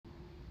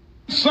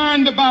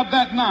Concerned about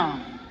that now.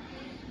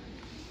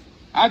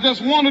 I just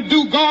want to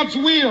do God's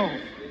will.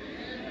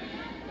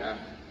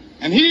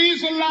 And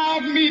He's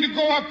allowed me to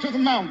go up to the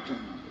mountain.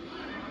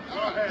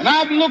 And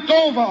I've looked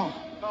over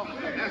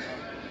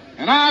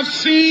and I've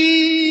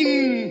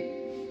seen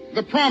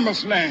the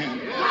promised land.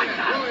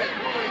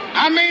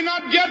 I may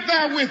not get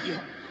there with you,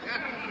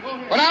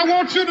 but I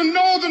want you to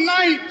know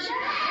tonight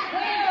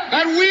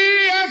that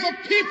we as a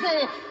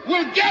people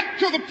will get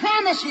to the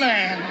promised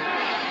land.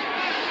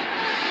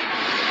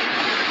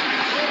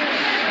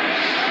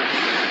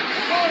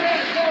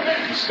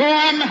 So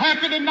I'm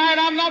happy tonight.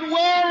 I'm not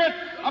worried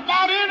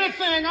about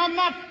anything. I'm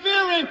not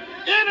fearing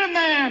any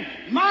man.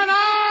 Mine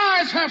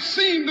eyes have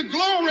seen the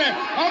glory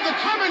of the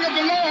coming of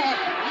the Lord.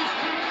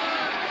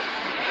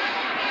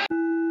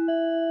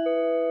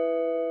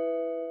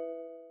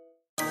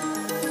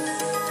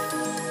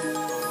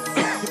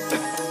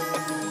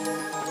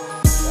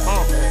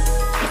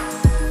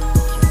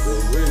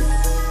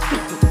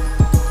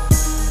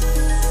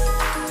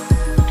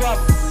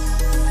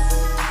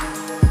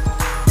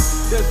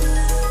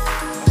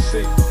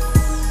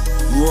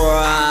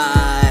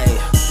 Right.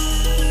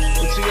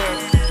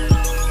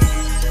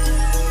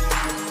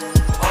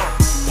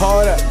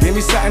 Hold up, give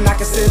me something I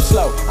can sip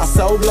slow. I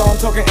so blow, I'm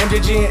talking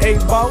MJG and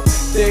 8 boat.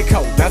 Thick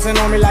coat, bouncing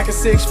on me like a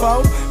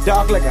 6'4".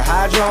 Dark like a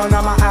hydro,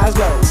 now my eyes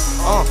low.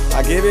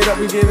 I give it up,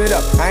 we give it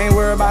up. I ain't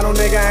worried about no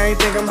nigga, I ain't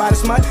thinking about a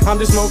smut. I'm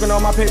just smoking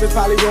on my papers,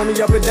 probably roll me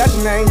up a Dutch.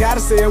 And I ain't gotta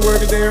say a word,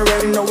 cause they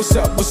already know what's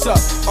up, what's up.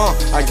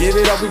 I give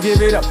it up, we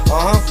give it up.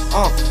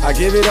 I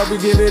give it up, we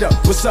give it up.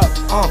 What's up?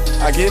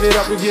 I give it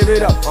up, we give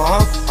it up.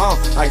 I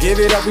give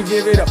it up, we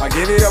give it up. I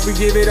give it up, we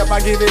give it up. I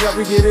give it up,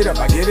 we give it up.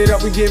 I give it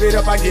up, we give it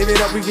up. I give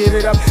it up, we give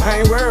it up. I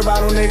ain't worried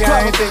about no nigga,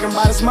 I ain't thinking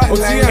about a smut.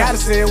 And I ain't gotta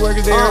say a word,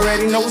 cause they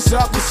already know what's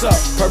up, what's up.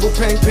 Purple,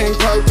 pink,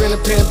 purple in a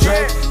pimp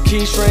drink.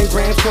 Key string,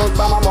 grand stroke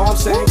by my mom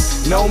sing.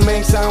 No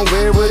mink, sound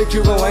weird with a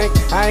Cuban link.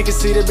 I ain't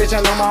conceited, bitch,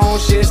 I know my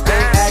own shit stink.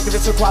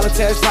 Activist or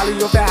qualitas,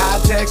 probably off that high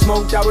tech.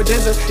 Smoked out with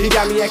Dizzer, he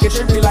got me acting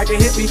trippy like a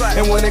hippie.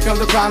 And when it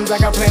comes to problems, I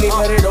got plenty,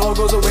 but it all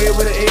goes away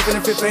with an 8th and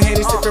a 5th of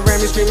Henny. Sipping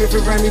Remy, screaming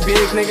for Remy. Big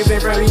niggas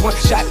ain't friendly, one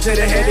shot to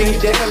the head and he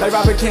dead. Like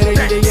Robert Kennedy,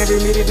 they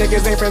envy me. These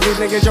niggas ain't friendly,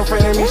 niggas your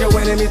frenemies. Your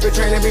enemies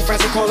betraying me,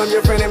 friends and call them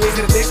your frenemies.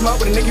 Hit a dick smoke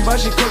with a Nicky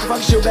Bunch, she cook,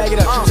 fuck, she'll bag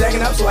it up. She was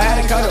acting up, so I had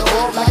to cut it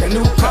off like a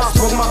new cut.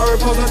 Smoking my herb,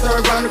 posing the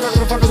third round, the girl,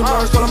 the fuckers and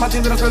birds. Calling my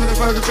team that I'm spending the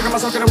first, tricking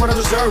myself, and I wanna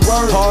deserve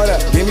word. Hold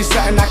up, give me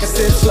something I can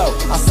sip slow.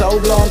 I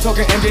so blow, I'm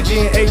talking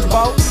MJG and 8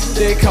 boat.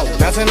 Thick coat,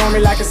 bouncing on me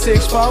like a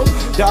 6'4".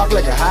 Dark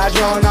like a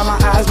hydro, now my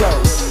eyes low.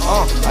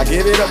 I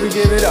give it up, we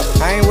give it up.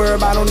 I ain't worried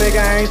about no nigga,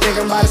 I ain't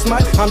thinking about a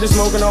smut. I'm just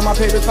smoking on my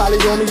papers, probably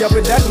roll me up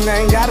a Dutch. And I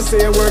ain't gotta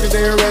say a word, cause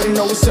they already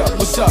know what's up,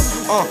 what's up.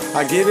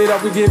 I give it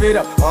up, we give it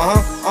up.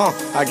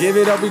 I give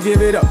it up, we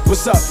give it up.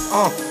 What's up?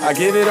 I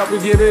give it up, we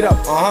give it up.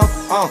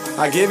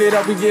 I give it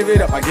up, we give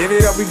it up. I give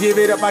it up, we give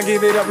it up. I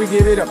give it up, we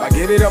give it up. I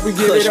give it up, we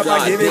give it up.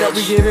 I give it up,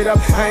 we give it up.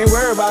 I ain't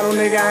worried about no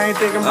nigga, I ain't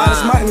thinking about a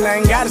smut. And I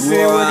ain't gotta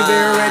say a word, cause they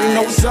already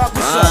know what's up,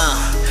 what's up.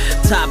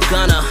 Top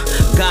gunner,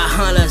 got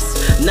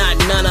hunters, not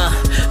none of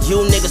you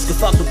niggas can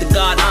fuck with the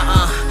God,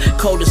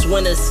 Coldest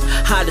winters,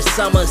 hottest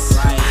summers,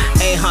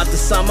 ain't hot the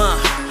summer.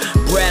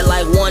 Bread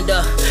like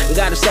wonder,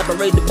 gotta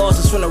separate the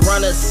bosses from the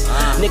runners.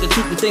 Nigga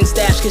keep them things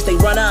stashed cause they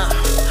run up.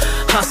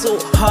 Hustle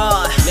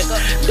hard, nigga.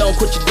 Don't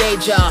quit your day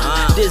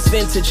job. This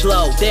vintage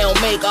low, they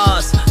don't make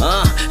ours.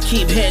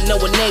 Keep hitting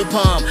up with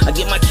napalm. I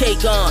get my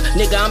cake on,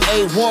 nigga. I'm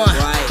A1.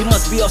 He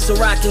must be off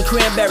Ciroc and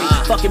Cranberry.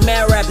 Fucking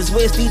mad rappers,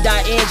 where's D.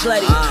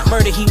 Angeletti?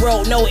 Murder he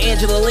wrote, no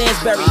Angela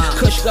Lansbury.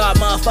 Kush God,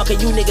 motherfucker,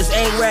 you niggas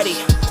ain't ready.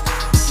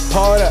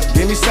 Hold up,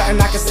 give me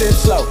something I can sip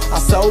slow. I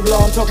so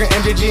blow, I'm talking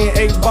MJG and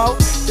 8 boat.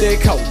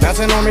 Thick coat,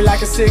 bouncing on me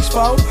like a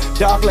 6'4".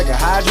 Dark like a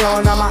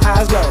hydro, now my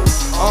eyes low.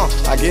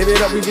 I give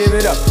it up, we give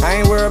it up. I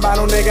ain't worried about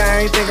no nigga, I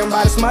ain't thinking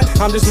about a smut.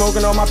 I'm just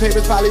smoking on my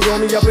papers, probably roll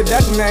me up a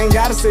Dutch. And I ain't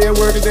gotta say a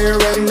word, cause they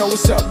already know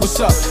what's up, what's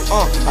up.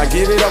 I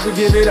give it up, we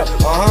give it up.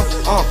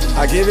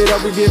 I give it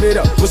up, we give it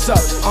up. What's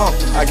up?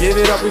 I give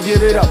it up, we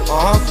give it up.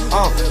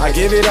 I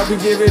give it up, we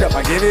give it up.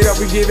 I give it up,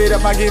 we give it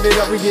up. I give it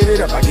up, we give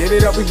it up. I give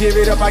it up, we give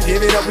it up. I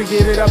give it up, we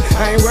give it up.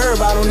 I ain't worried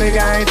about no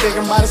nigga, I ain't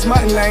thinking about a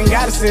smut. And I ain't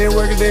gotta say a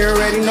word, cause they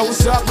already know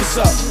what's up, what's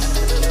up.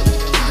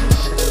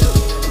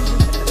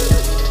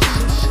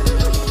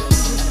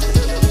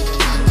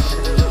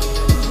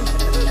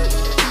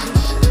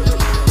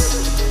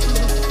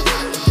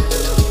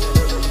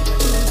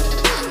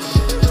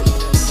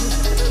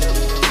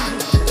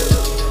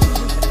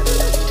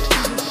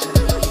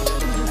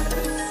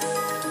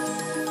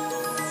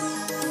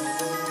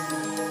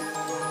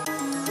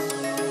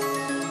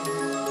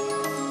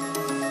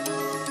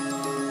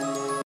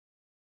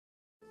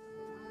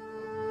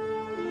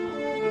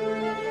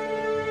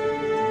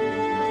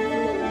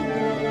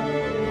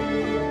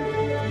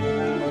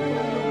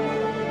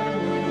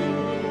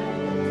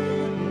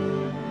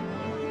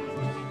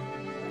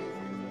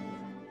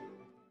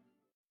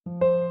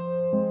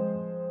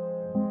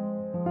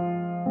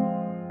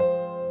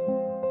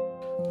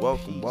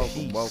 Welcome, God,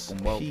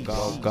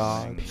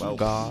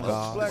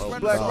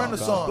 Black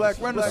Renaissance.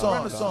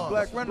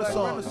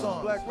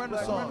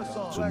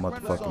 To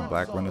motherfucking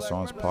Black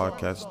Renaissance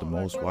podcast, the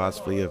most wise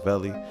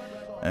Fleavelli,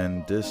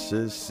 and this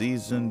is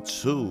season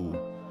 2,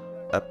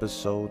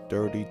 episode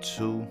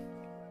 32.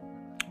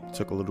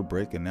 Took a little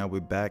break and now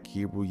we're back.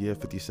 Hebrew year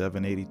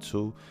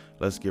 5782.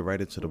 Let's get right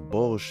into the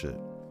bullshit.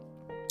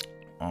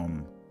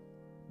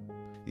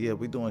 Yeah,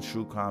 we're doing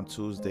True Crime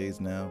Tuesdays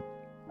now.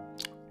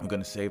 I'm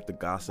gonna save the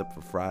gossip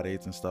for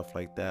Fridays and stuff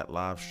like that.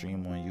 Live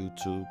stream on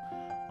YouTube.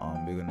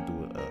 We're gonna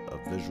do a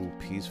visual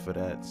piece for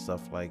that,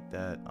 stuff like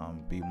that.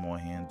 Be more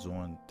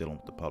hands-on, dealing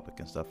with the public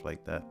and stuff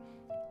like that.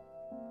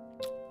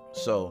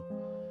 So,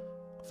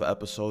 for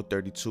episode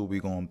 32,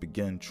 we're gonna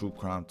begin True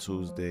Crime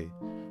Tuesday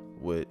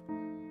with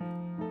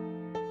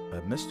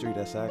a mystery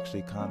that's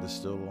actually kind of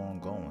still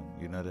ongoing.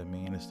 You know what I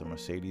mean? It's the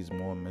Mercedes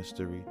Moore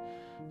mystery.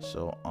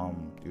 So,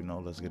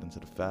 let's get into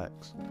the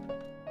facts.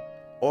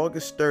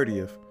 August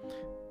 30th,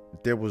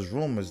 there was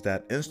rumors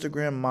that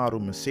Instagram model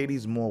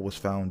Mercedes Moore was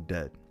found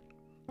dead.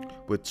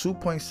 With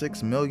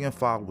 2.6 million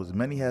followers,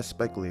 many had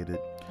speculated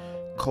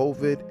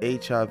COVID,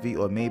 HIV,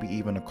 or maybe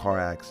even a car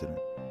accident.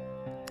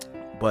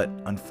 But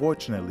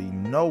unfortunately,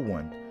 no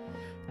one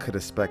could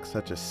expect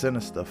such a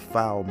sinister,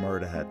 foul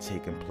murder had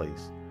taken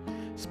place.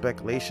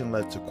 Speculation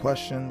led to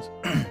questions,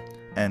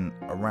 and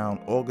around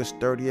August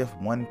 30th,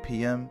 1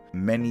 p.m.,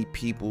 many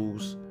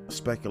people's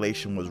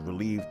speculation was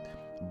relieved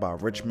by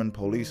Richmond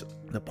Police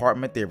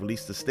Department. They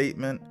released a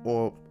statement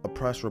or a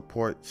press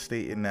report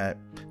stating that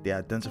they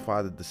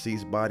identified the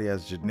deceased body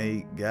as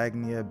Janae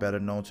Gagnier, better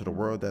known to the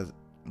world as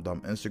the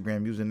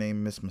Instagram username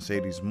Miss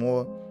Mercedes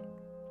Moore.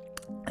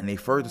 And they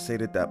further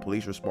stated that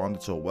police responded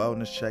to a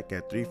wellness check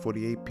at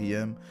 3:48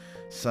 p.m.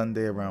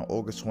 Sunday around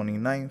August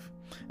 29th,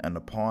 and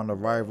upon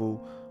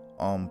arrival,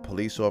 Richmond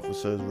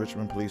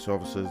police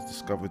officers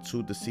discovered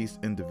 2 deceased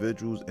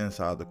individuals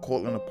inside the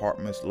Cortland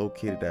apartments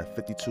located at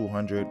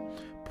 5200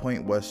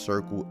 Point West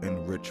Circle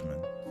in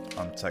Richmond,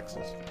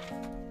 Texas.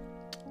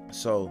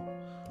 So,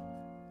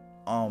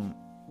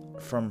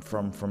 from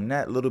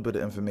that little bit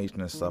of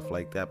information and stuff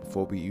like that,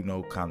 before we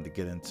kind of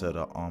get into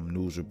the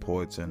news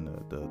reports and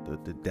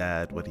the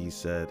dad, what he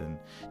said, and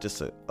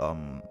just a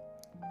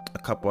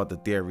couple other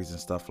theories and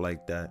stuff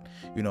like that.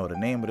 The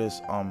name of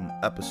this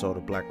episode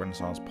of Black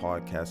Renaissance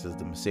podcast is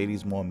the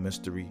Mercedes Moore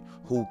mystery,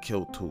 Who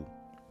Killed Who.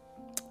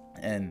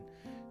 And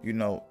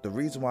the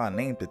reason why I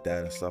named it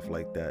that and stuff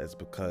like that is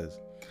because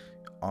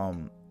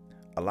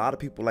a lot of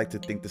people like to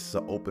think this is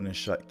an open and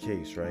shut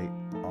case, right?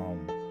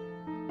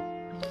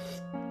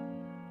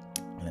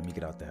 Let me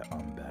get out that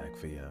bag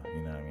for you.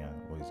 You know what I mean? I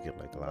always get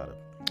like a lot of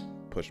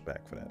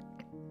pushback for that.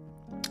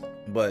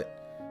 But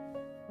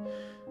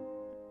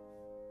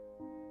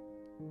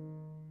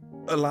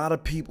a lot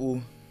of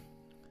people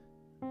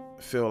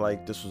feel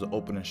like this was an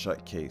open and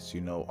shut case,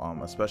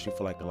 especially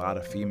for like a lot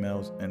of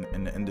females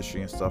in the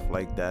industry and stuff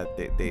like that.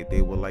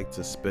 They would like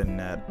to spin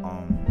that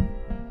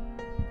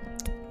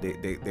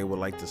they would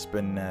like to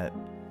spin that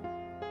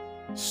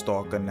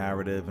stalker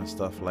narrative and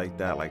stuff like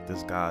that. Like,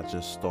 this guy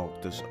just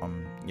stalked this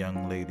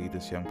young lady,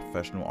 this young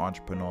professional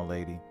entrepreneur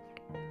lady.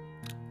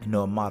 A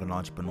modern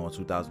entrepreneur,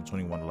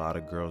 2021. A lot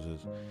of girls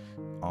is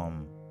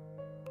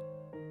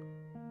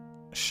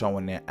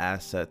showing their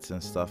assets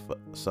and stuff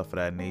of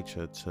that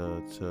nature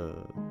to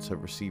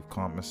receive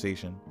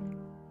compensation.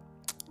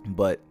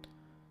 But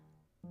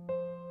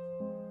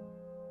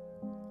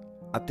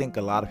I think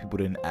a lot of people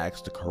didn't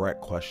ask the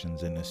correct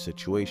questions in this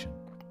situation.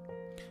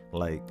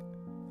 Like,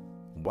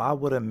 why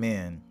would a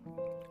man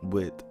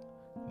with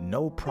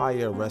no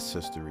prior arrest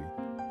history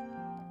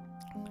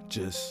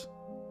just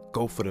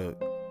go for the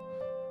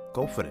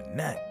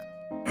neck?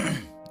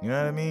 You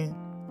know what I mean?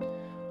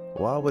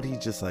 Why would he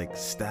just like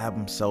stab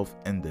himself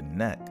in the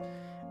neck?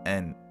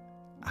 And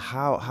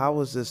how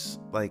is this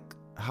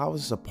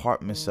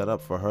apartment set up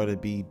for her to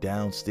be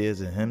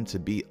downstairs and him to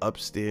be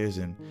upstairs?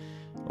 And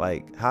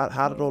like,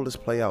 how did all this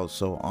play out?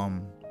 So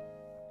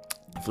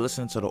if you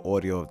listen to the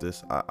audio of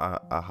this,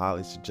 I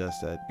highly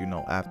suggest that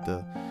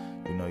after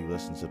you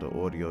listen to the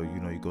audio,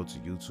 you go to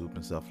YouTube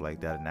and stuff like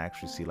that and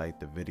actually see like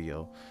the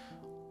video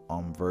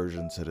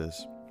version to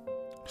this,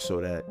 so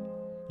that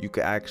you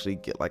could actually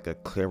get like a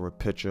clearer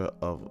picture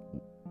of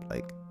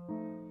like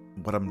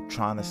what I'm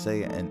trying to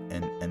say and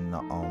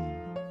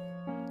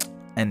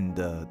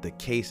the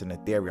case and the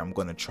theory I'm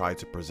going to try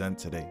to present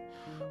today,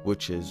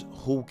 which is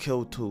who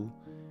killed who,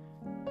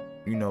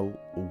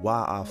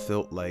 why I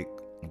feel like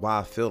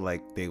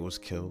they was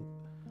killed,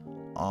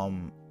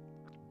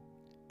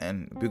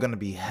 and we're going to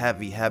be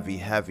heavy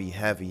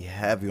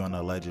on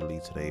allegedly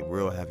today,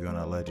 real heavy on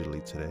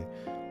allegedly today.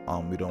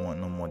 We don't want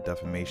no more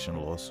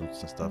defamation lawsuits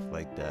and stuff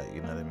like that.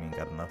 You know what I mean?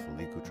 Got enough of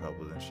legal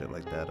troubles and shit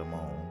like that of my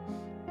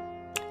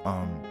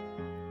own.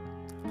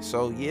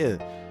 So yeah,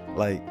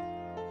 like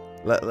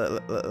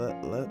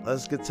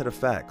let's get to the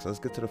facts. Let's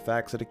get to the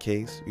facts of the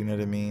case. You know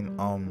what I mean?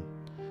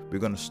 We're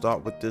gonna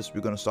start with this.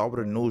 We're gonna start with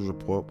a news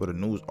report, with a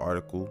news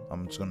article.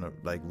 I'm just gonna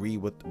like read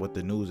what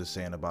the news is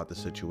saying about the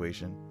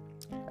situation,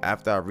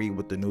 after I read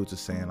what the news is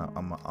saying,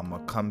 I'm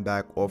gonna come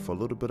back off a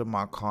little bit of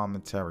my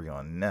commentary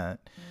on that.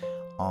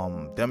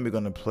 Then we're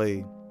gonna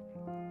play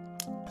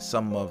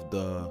some of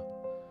the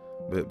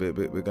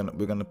we're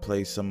gonna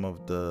play some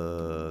of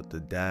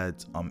the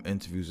dad's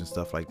interviews and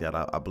stuff like that.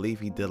 I believe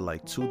he did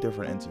like 2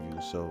 different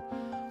interviews. So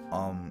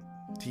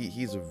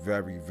he's a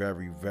very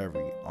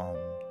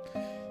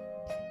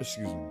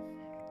excuse me,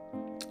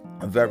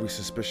 a very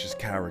suspicious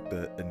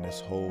character in this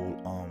whole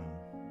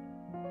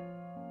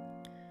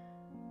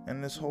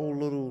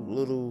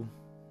little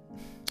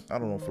I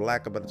don't know, for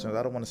lack of better terms,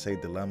 I don't want to say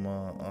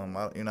dilemma, I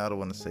don't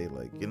want to say,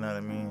 like, you know what I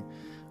mean,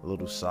 a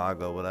little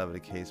saga, whatever the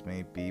case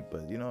may be,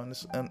 but you know,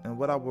 and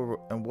what I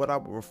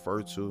would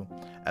refer to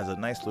as a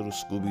nice little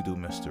Scooby-Doo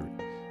mystery,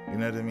 you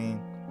know what I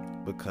mean,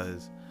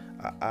 because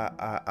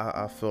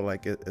I feel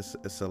like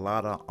it's a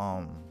lot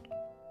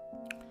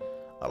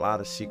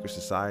of secret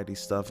society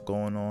stuff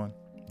going on,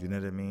 you know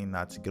what I mean,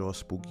 not to get all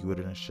spooky with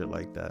it and shit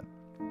like that,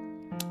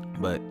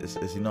 but it's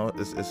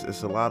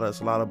a lot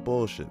of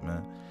bullshit,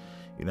 man.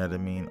 You know what I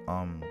mean?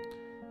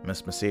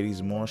 Miss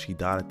Mercedes Moore, she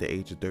died at the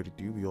age of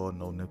 33. We all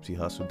know Nipsey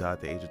Hussle died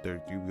at the age of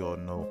 33. We all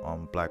know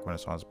Black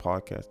Renaissance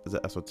Podcast is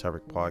an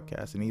esoteric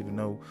podcast. And even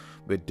though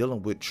we're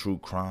dealing with true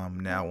crime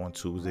now on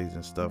Tuesdays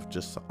and stuff,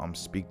 just to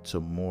speak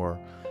to more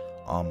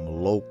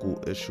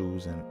local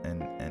issues and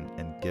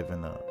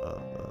giving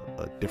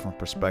a different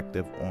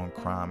perspective on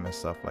crime and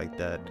stuff like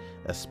that,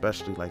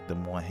 especially like the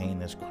more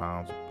heinous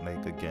crimes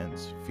like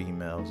against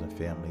females and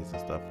families and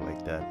stuff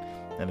like that.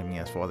 And I mean,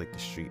 as far as like the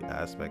street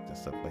aspect and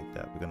stuff like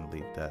that, we're gonna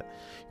leave that,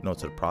 you know,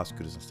 to the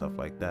prosecutors and stuff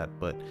like that.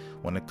 But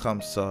when it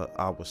comes to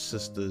our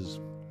sisters,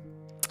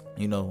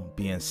 you know,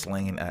 being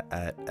slain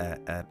at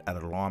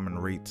alarming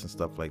rates and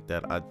stuff like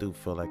that, I do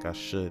feel like I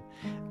should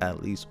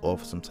at least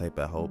offer some type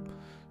of help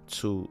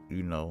to,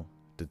 you know,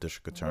 the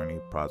district attorney,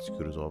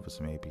 prosecutor's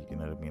office, maybe, you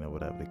know what I mean, or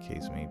whatever the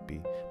case may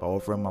be, by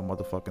offering my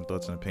motherfucking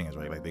thoughts and opinions,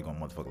 right? Like, they gonna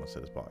motherfucking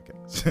listen to this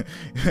podcast. You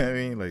know what I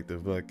mean? Like, the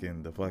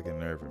fucking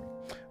nerve of me.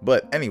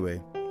 But anyway,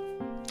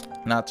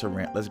 not to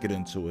rant, let's get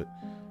into it.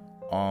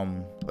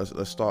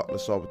 Let's start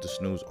with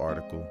this news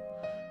article.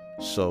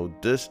 So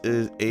this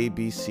is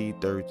ABC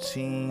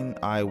 13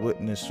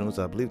 Eyewitness News.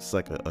 I believe it's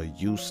like a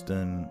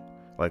Houston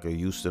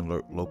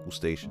local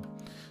station.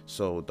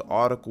 So the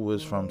article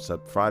is from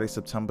Friday,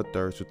 September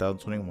 3rd,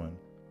 2021.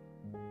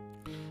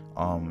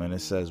 And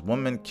it says,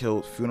 woman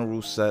killed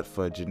funeral set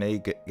for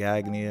Janae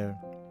Gagnier,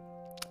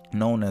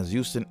 known as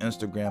Houston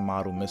Instagram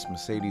model Miss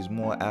Mercedes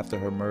Moore, after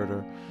her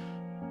murder.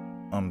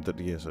 After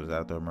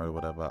her murder,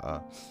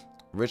 whatever.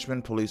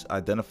 Richmond police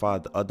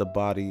identified the other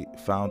body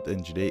found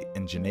in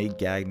Janae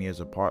Gagnier's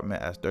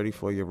apartment as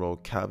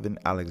 34-year-old Kevin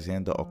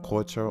Alexander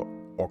Ocorto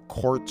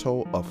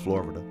of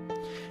Florida.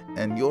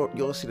 And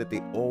you'll see that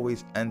they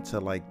always enter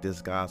like this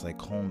guy's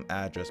like home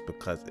address,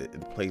 because it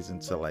plays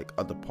into like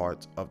other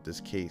parts of this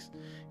case,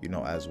 you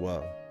know, as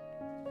well.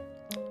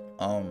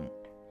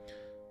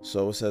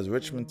 So it says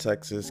Richmond,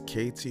 Texas,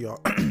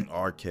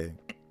 KTRK.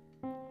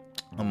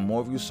 A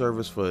Moreview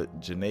service for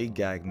Janae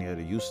Gagnier,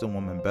 the Houston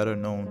woman better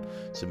known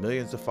to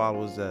millions of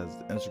followers as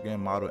the Instagram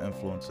model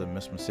influencer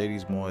Miss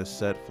Mercedes Moore, is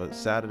set for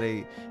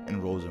Saturday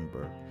in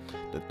Rosenberg.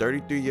 The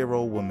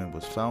 33-year-old woman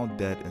was found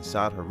dead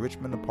inside her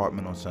Richmond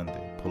apartment on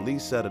Sunday.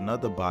 Police said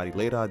another body,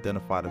 later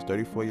identified as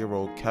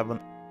 34-year-old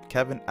Kevin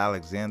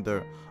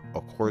Alexander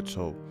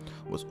Ocorto,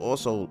 was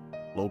also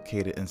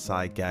located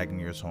inside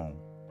Gagnier's home.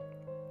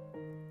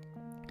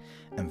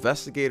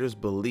 Investigators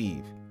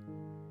believe,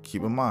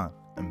 keep in mind,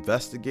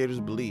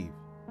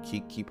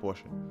 key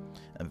portion.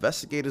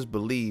 Investigators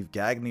believe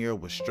Gagnier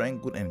was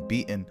strangled and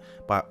beaten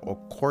by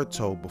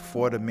Ocorto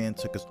before the man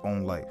took his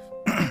own life.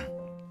 I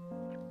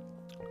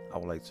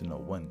would like to know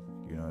when,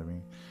 you know what I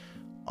mean?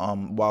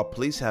 While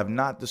police have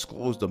not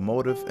disclosed the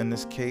motive in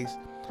this case,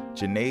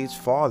 Janae's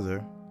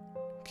father,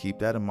 keep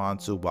that in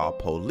mind too, while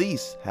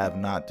police have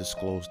not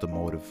disclosed the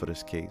motive for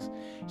this case,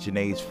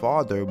 Janae's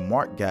father,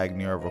 Mark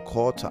Gagnier,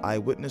 recalled to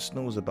Eyewitness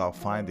News about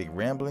finding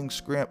rambling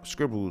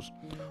scribbles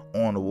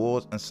on the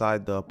walls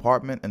inside the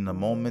apartment in the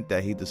moment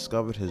that he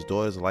discovered his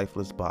daughter's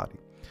lifeless body,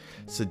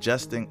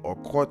 suggesting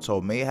Ocorto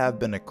may have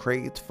been a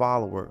crazed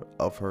follower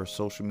of her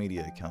social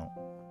media account.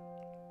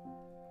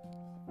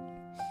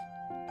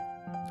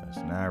 That's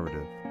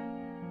narrative.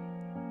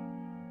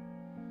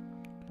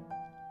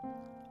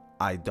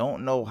 I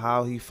don't know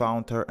how he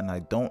found her, and I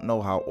don't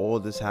know how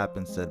all this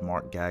happened, said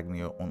Mark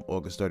Gagnier on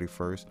August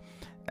 31st.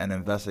 An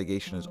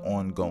investigation is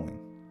ongoing.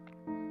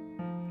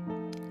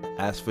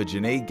 As for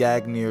Janae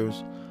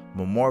Gagnier's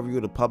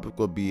memorial, the public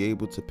will be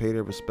able to pay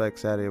their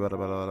respects Saturday.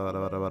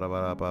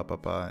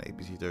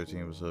 ABC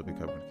 13 will be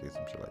covering the case,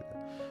 some shit like that,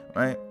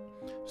 right?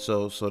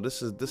 So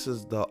this is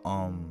the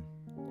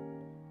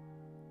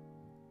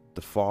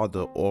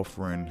father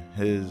offering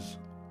his,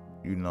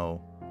 you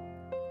know,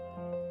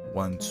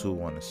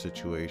 1-2 on the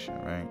situation,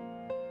 right?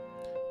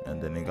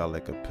 And then they got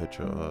like a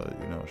picture of her,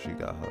 you know, she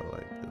got her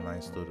like the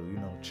nice little, you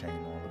know, chain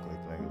on, look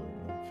like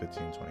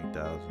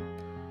 15,000-20,000.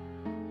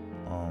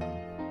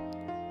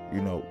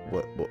 You know,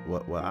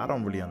 what I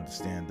don't really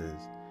understand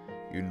is,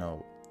 you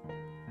know,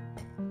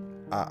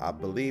 I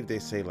believe they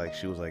say like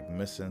she was like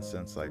missing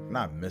since like,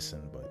 not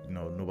missing, but you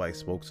know, nobody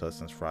spoke to her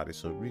since Friday.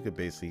 So we could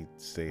basically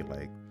say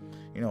like,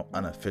 you know,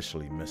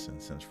 unofficially missing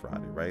since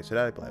Friday, right? So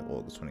that'd be like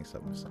August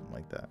 27th or something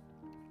like that.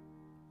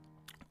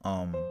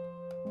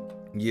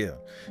 Yeah.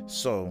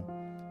 So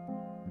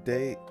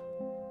they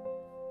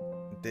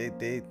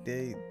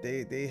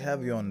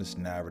have you on this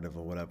narrative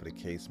or whatever the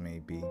case may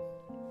be.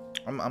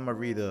 I'm gonna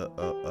read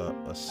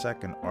a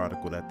second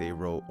article that they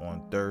wrote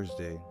on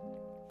Thursday.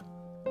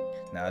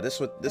 Now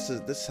this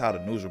is how the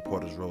news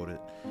reporters wrote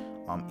it.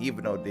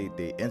 Even though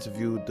they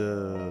interviewed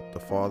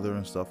the father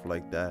and stuff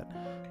like that,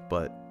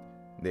 but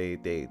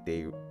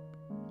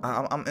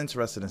I'm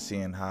interested in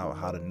seeing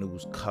how the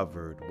news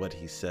covered what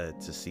he said,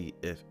 to see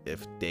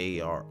if they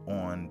are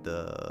on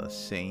the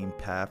same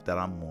path that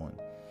I'm on.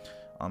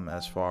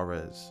 As far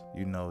as,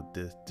 you know,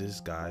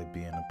 this guy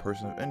being a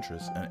person of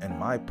interest, and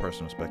my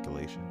personal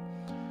speculation,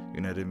 you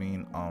know what I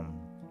mean.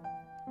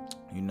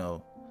 You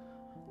know,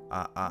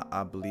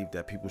 I believe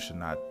that people should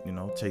not, you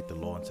know, take the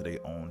law into their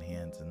own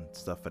hands and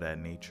stuff of that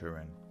nature,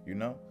 and you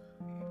know,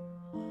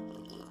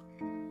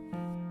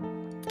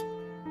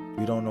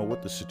 we don't know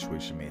what the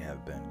situation may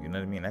have been. You know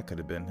what I mean? That could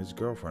have been his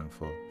girlfriend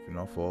for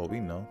all we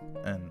know,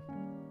 and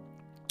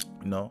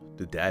you know,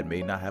 the dad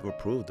may not have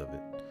approved of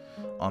it.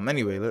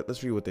 Anyway,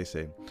 let's read what they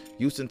say.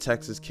 Houston,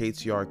 Texas,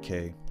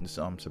 KTRK. This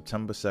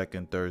September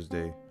 2nd,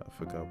 Thursday. I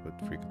forgot what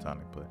freaking time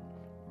they put.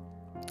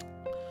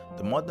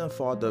 The mother and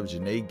father of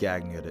Janae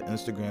Gagnier, the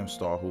Instagram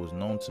star who is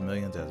known to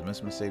millions as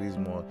Miss Mercedes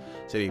Moore,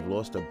 said they've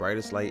lost the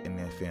brightest light in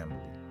their family.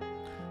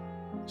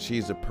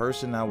 She's a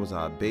person that was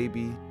our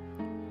baby,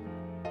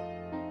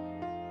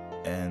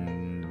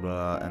 and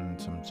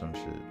some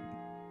shit.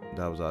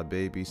 That was our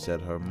baby,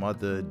 said her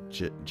mother,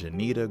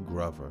 Janita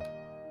Grover.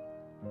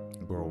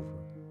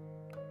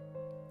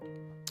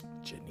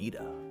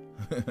 Janita.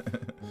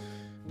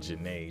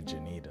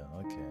 Janita.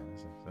 Okay,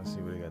 let's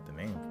see where they got the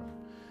name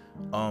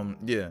from.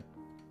 Yeah.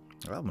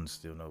 I want to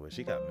still know where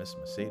she got Miss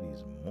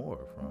Mercedes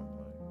Moore from.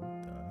 Like,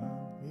 what the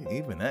hell? Yeah,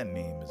 even that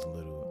name is a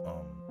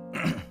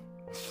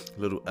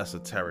little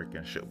esoteric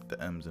and shit with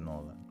the M's and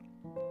all that.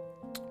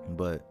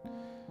 But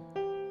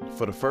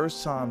for the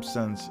first time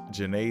since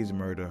Janae's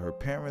murder, her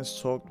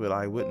parents talked with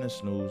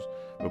Eyewitness News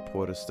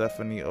reporter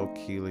Stephanie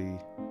O'Kali.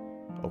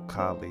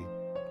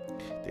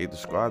 They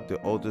described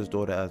their oldest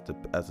daughter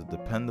as a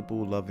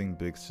dependable, loving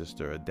big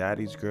sister, a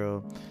daddy's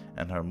girl,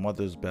 and her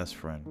mother's best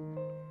friend.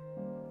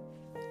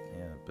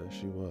 Yeah, I bet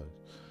she was.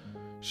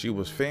 She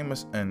was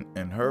famous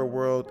in her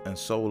world and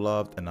so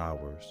loved in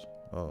ours.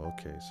 Oh,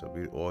 okay, so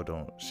we all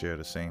don't share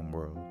the same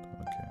world.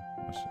 Okay,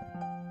 let's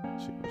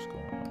see what's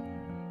going on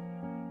here.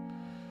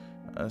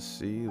 Let's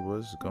see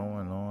what's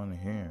going on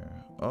here.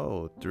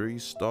 Oh, 3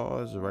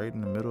 stars right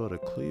in the middle of the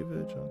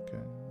cleavage.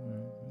 Okay,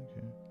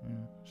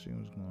 see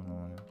what's going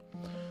on here.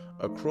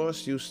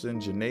 Across Houston,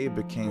 Janae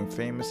became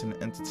famous in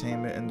the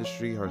entertainment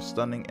industry. Her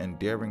stunning and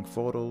daring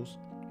photos,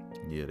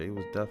 yeah, they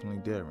was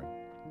definitely daring,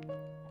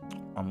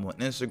 on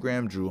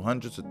Instagram drew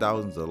hundreds of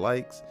thousands of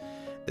likes.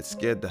 It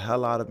scared the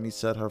hell out of me,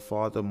 said her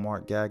father,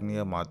 Mark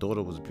Gagnier. My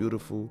daughter was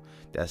beautiful.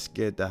 That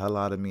scared the hell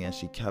out of me, and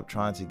she kept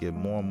trying to get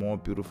more and more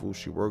beautiful.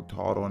 She worked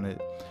hard on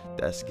it.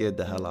 That scared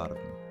the hell out of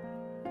me.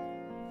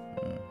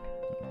 Okay.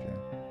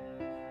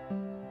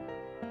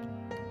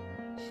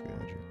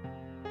 Scared you.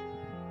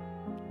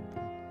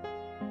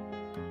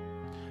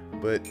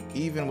 Okay. But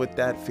even with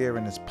that fear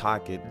in his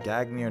pocket,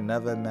 Gagnier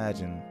never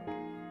imagined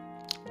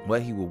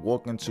what he would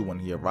walk into when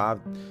he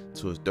arrived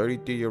to his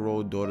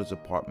 33-year-old daughter's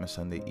apartment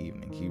Sunday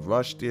evening. He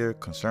rushed there,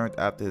 concerned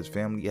after his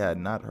family had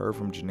not heard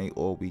from Janae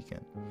all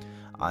weekend.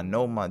 I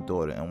know my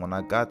daughter, and when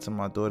I got to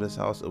my daughter's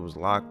house, it was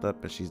locked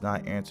up and she's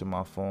not answering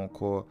my phone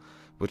call,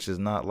 which is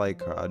not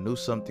like her. I knew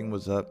something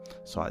was up,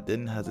 so I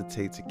didn't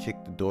hesitate to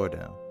kick the door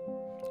down,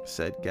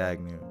 said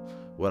Gagnier.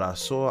 What I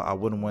saw, I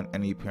wouldn't want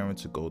any parent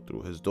to go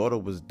through. His daughter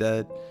was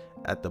dead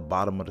at the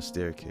bottom of the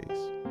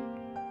staircase.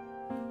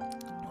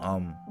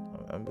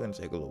 I'm gonna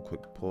take a little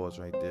quick pause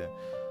right there.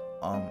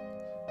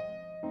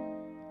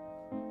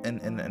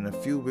 In a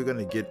few, we're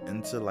gonna get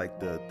into like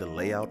the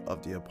layout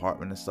of the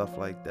apartment and stuff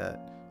like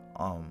that.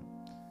 I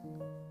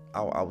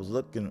was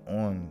looking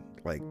on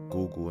like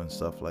Google and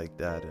stuff like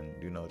that,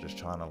 and you know, just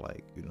trying to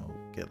like, you know,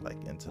 get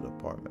like into the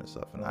apartment and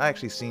stuff. And I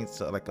actually seen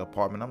like an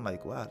apartment. I'm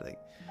like, wow, like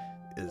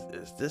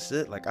is this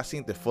it? Like I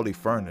seen it fully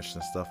furnished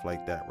and stuff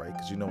like that, right?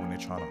 Because you know when they're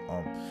trying to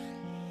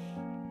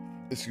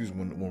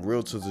when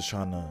realtors are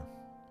trying to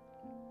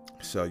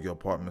sell your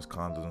apartments,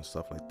 condos, and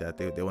stuff like that,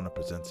 they want to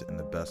present it in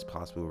the best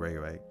possible way,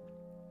 right?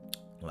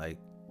 Like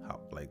how,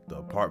 like the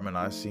apartment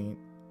I seen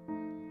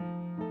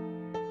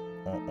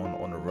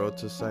on the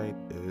realtor site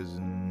is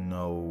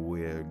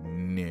nowhere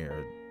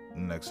near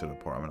next to the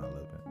apartment I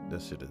live in.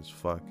 This shit is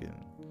fucking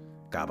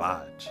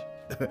garbage.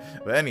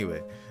 But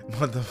anyway,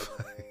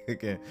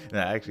 motherfucker.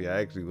 Now I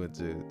actually went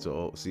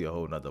to see a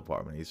whole nother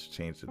apartment. He's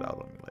changed it out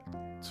on me like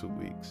 2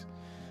 weeks.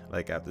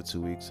 Like after 2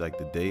 weeks, like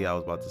the day I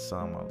was about to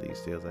sign my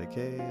lease, they was like,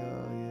 hey,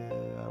 yeah,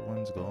 that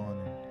one's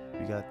gone,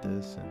 and we got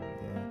this, and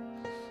yeah.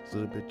 a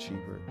little bit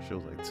cheaper. She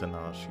was like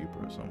 $10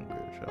 cheaper or something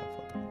weird shit. I don't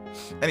fucking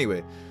know.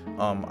 Anyway,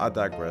 I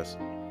digress.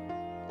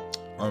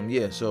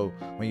 Yeah, so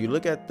when you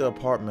look at the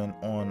apartment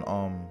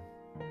on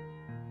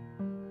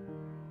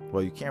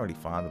well, you can't really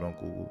find it on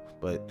Google,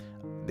 but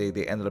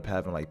they ended up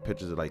having like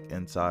pictures of like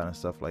inside and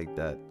stuff like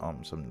that.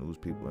 Some news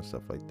people and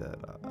stuff like that.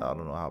 I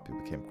don't know how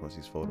people came across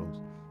these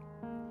photos.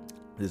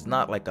 There's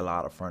not like a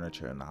lot of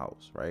furniture in the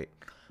house, right?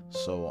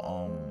 So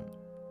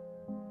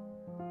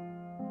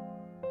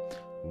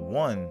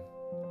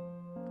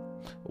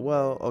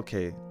well,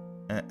 okay,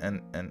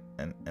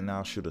 and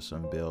I'll shoot her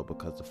some bill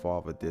because the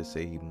father did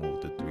say he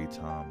moved it 3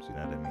 times. You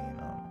know what I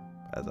mean?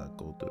 As I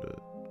go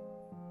through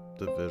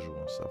the visual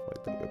and stuff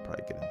like that, we'll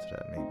probably get into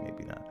that.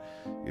 Maybe not.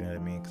 You know what I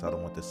mean? Because I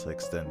don't want this to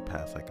extend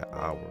past like an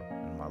hour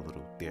in my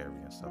little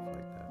theory and stuff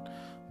like that.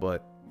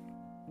 But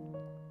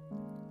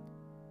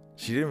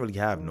she didn't really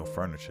have no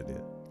furniture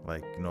there.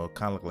 Like, you know, it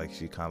kind of looked like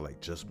she kind of like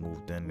just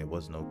moved in. There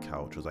was no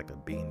couch. It was like a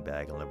bean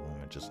bag in the living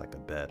room and just like a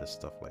bed and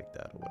stuff like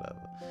that or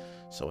whatever.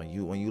 So when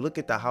you look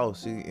at the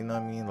house, you know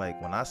what I mean?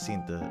 Like when I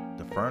seen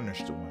the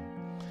furnished one,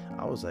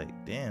 I was like,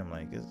 damn,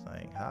 like it's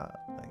like how,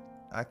 like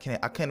I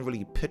can't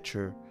really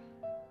picture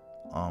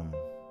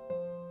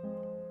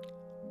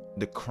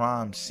the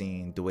crime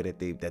scene the way that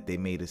they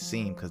made it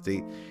seem, because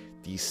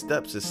these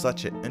steps is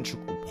such an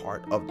integral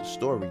part of the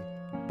story.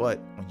 But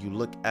when you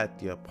look at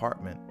the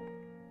apartment,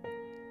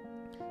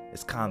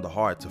 it's kind of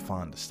hard to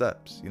find the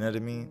steps, you know what I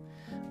mean?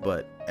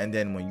 And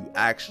then when you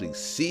actually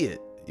see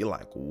it, you're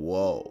like,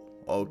 whoa,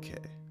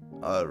 okay,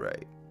 all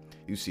right.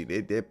 You see,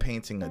 they're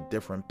painting a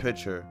different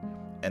picture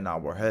in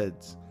our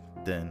heads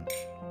than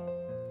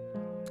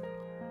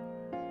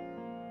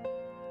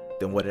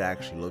what it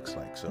actually looks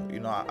like. So, you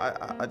know,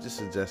 I just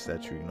suggest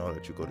that you go to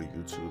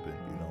YouTube and,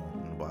 you know,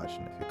 and watch.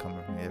 And if you're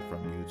coming from here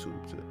from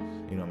YouTube to,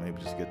 you know, maybe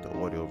just get the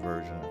audio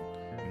version,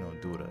 you know,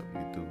 do whatever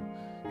you do.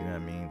 You know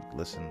what I mean?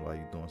 Listen while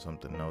you're doing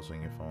something else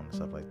on your phone and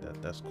stuff like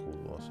that. That's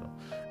cool also.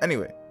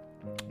 Anyway,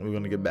 we're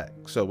going to get back.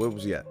 So, where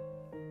was he at?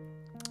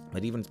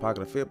 But even his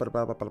pocket of fear,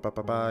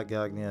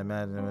 Gagnier,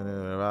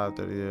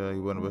 imagine, he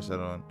wouldn't wish that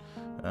on.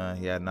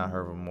 He had not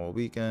heard from him all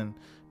weekend.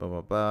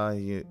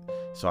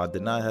 So I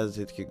did not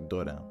hesitate to kick the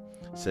door down,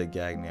 said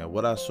Gagnier.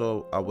 What I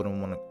saw, I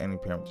wouldn't want any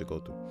parent to go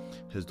through.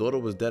 His daughter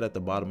was dead at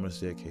the bottom of the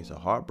staircase. A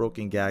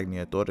heartbroken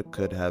Gagnier thought it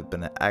could have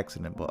been an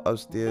accident, but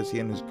upstairs, he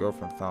and his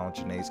girlfriend found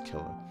Janae's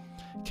killer.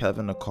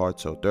 Kevin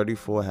Accarto,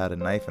 34, had a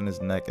knife in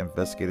his neck.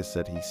 Investigators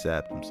said he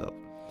stabbed himself.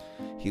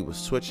 He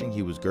was twitching,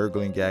 he was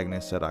gurgling.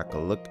 Gagnier said, I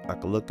could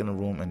look in the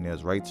room and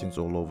there's writings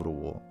all over the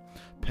wall.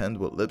 Penned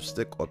with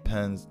lipstick or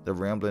pens, the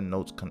rambling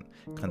notes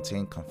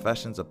contain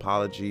confessions,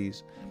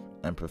 apologies,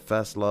 and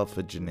professed love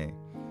for Janae,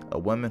 a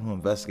woman who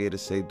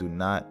investigators say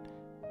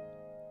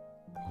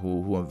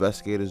who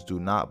investigators do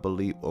not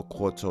believe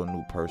Accarto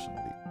knew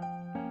personally.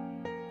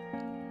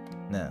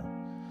 Now,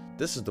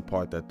 this is the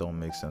part that don't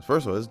make sense.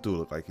 First of all, this dude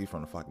look like he's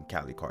from the fucking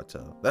Cali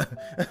cartel. This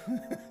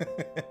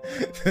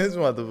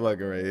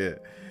motherfucker right here.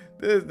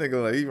 This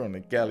nigga like he from the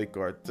Cali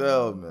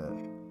cartel,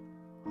 man.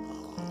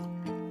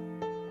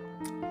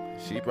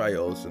 She probably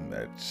owes him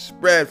that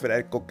spread for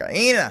that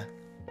cocaine.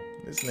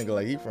 This nigga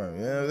like he from,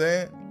 you know what I'm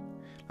saying?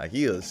 Like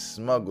he was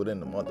smuggled in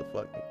the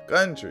motherfucking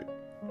country.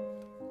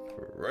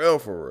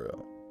 For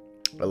real.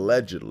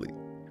 Allegedly. You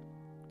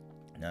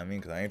know what I mean?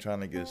 Because I ain't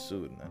trying to get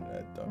sued and none of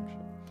that dumb shit.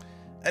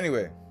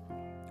 Anyway,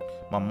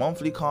 my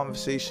monthly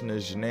conversation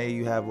is, Janae,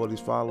 you have all these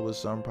followers,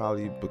 some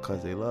probably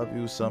because they love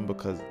you, some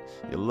because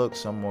you look,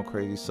 some more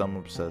crazy, some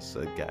obsessed,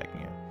 said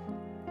Gagnier.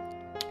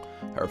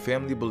 Her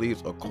family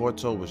believes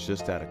Accarto was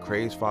just that, a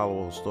crazed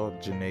follower who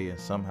stalked Janae and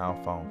somehow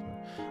found her.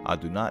 I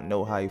do not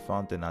know how he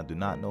found her, and I do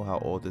not know how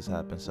all this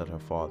happened, said her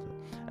father.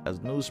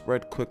 As news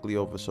spread quickly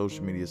over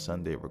social media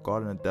Sunday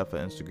regarding the death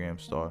of Instagram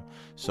star,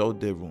 so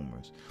did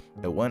rumors.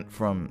 It went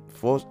from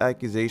false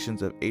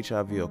accusations of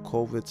HIV or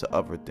COVID to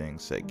other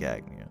things, said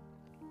Gagnier.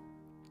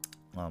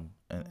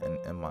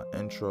 In my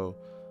intro,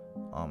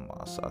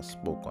 I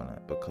spoke on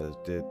that because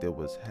there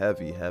was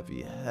heavy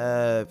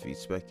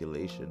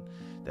speculation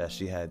that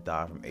she had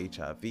died from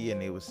HIV,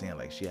 and they were saying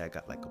like she had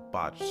got like a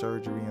botched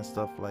surgery and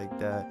stuff like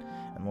that,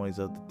 and all these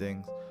other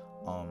things.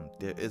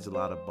 There is a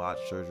lot of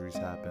botched surgeries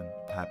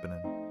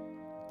happening.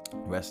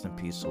 Rest in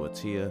peace,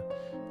 Sortia.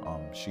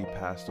 She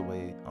passed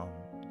away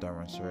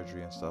during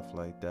surgery and stuff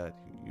like that.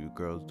 You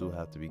girls do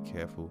have to be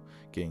careful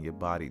getting your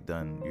body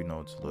done, you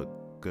know, to look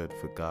good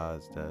for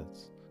guys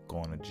that's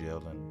going to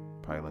jail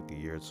in probably like a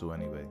year or two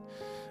anyway.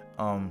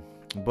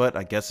 But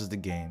I guess it's the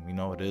game, you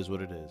know, it is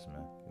what it is,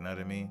 man. You know what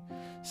I mean?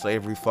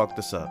 Slavery fucked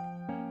us up.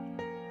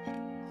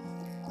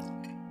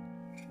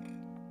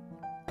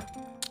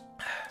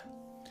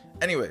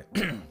 Anyway,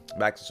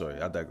 back to the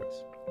story. I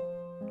digress.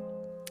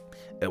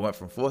 It went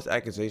from false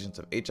accusations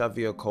of HIV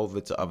or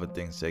COVID to other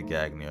things, said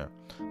Gagnier.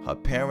 Her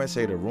parents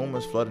say the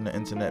rumors flooding the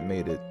internet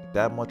made it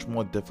that much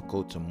more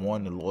difficult to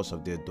mourn the loss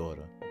of their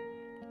daughter.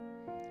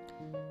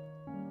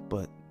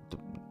 But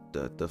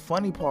the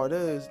funny part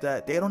is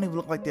that they don't even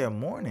look like they're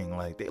mourning.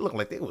 Like, they look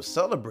like they was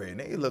celebrating.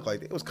 They look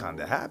like they was kind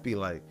of happy.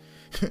 Like,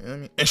 I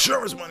mean,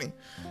 insurance money.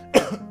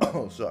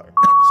 Oh, sorry.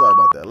 Sorry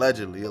about that.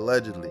 Allegedly. You know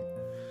what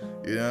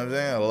I'm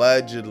saying?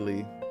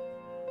 Allegedly.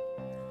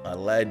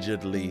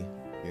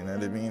 You know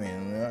what I mean?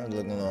 And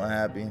looking a little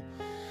happy.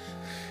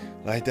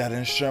 Like that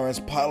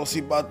insurance policy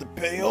about to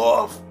pay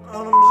off. You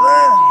know what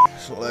I'm saying?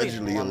 So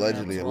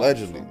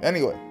allegedly.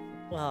 Anyway.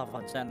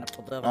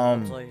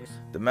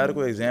 The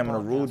medical examiner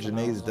ruled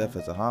Janae's death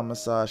as a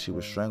homicide. She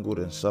was strangled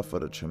and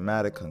suffered a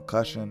traumatic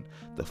concussion.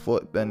 The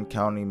Fort Bend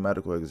County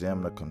medical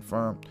examiner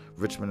confirmed.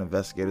 Richmond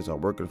investigators are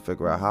working to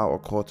figure out how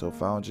Okoto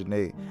found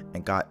Janae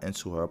and got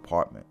into her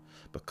apartment.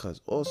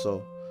 Because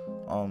also,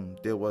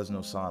 there was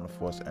no sign of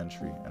forced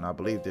entry, and I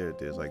believe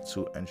there's like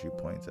 2 entry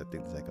points. I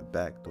think there's like a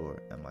back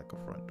door and like a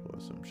front door, or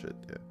some shit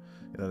there.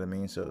 You know what I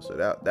mean? So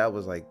that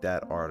was like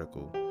that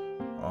article.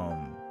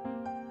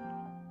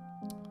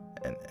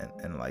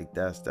 And like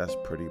that's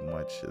pretty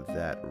much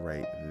that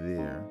right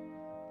there.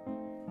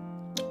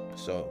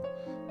 So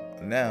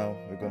now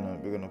we're gonna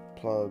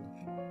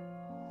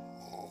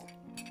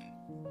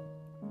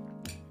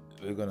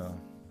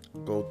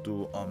go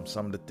through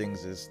some of the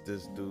things this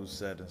dude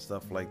said and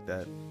stuff like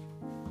that.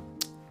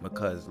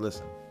 Because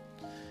listen,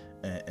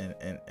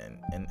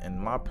 and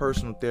my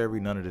personal theory,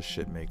 none of this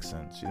shit makes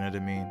sense. You know what I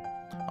mean?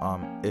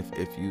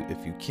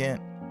 If you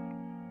can't.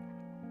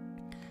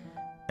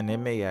 And there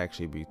may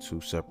actually be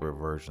 2 separate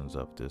versions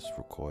of this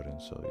recording,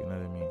 so you know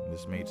what I mean?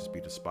 This may just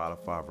be the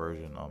Spotify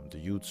version. The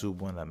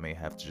YouTube one, I may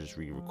have to just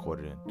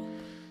re-record it and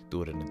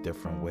do it in a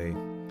different way.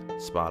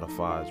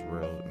 Spotify is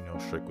real,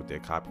 strict with their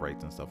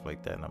copyrights and stuff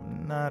like that. And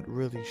I'm not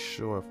really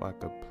sure if I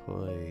could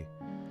play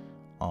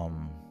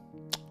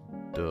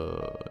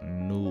the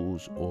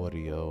news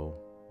audio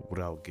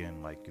without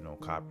getting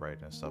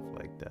copyright and stuff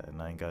like that. And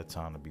I ain't got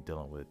time to be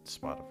dealing with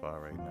Spotify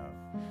right now.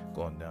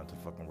 Going down to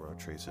fucking World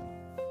Trade Center. You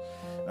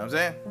know what I'm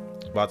saying?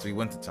 It's about to be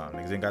winter time.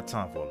 Niggas ain't got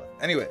time for all that.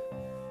 Anyway.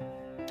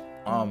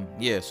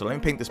 Yeah, so let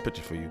me paint this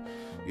picture for you.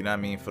 You know what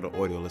I mean? For the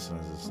audio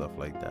listeners and stuff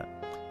like that.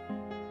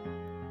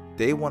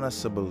 They want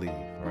us to believe,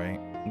 right,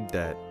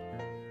 that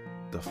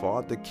the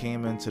father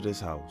came into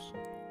this house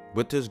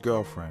with his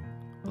girlfriend.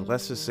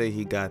 Let's just say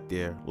he got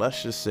there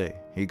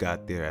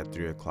at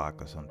 3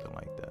 o'clock or something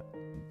like that.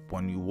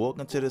 When you walk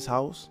into this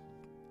house,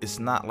 it's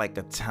not like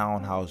a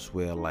townhouse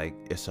where like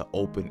it's an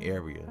open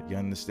area. You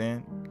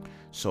understand?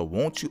 So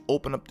won't you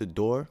open up the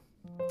door?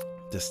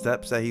 The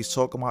steps that he's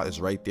talking about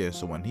is right there.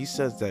 So when he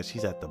says that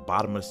she's at the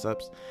bottom of the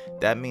steps,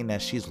 that means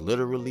that she's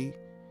literally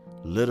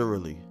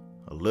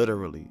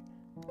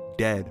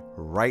dead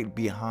right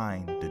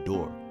behind the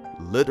door.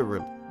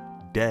 Literally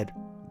dead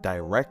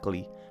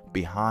directly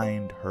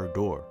behind her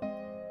door.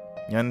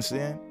 You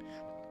understand?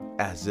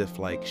 As if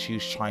like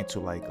she's trying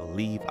to like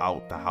leave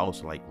out the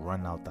house, like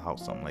run out the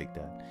house, something like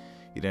that.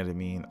 You know what I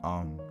mean?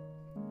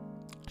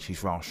 She's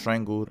found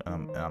strangled,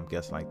 and I'm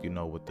guessing like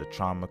with the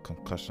trauma,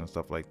 concussion,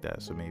 stuff like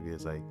that. So maybe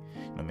it's like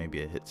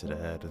maybe a hit to the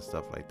head and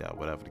stuff like that,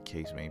 whatever the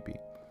case may be.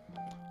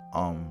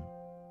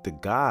 The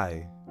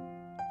guy,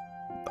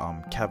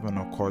 Kevin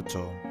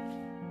Okoto,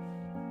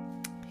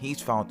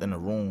 he's found in a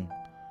room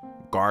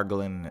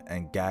gargling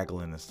and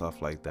gaggling and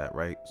stuff like that,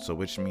 right? So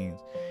which means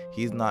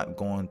he's not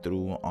going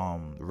through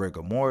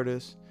rigor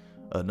mortis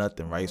or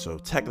nothing, right? So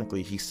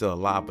technically he's still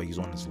alive, but he's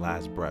on his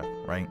last breath,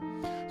 right?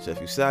 So if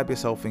you stab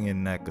yourself in your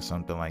neck or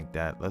something like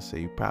that, let's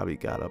say you probably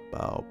got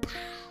about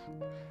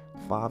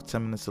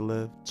 5-10 minutes to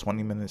live,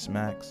 20 minutes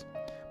max,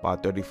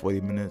 about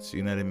 30-40 minutes,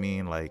 you know what I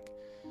mean? Like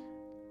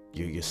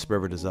your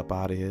spirit is up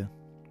out of here.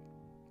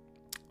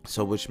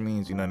 So which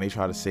means they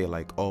try to say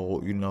like, oh,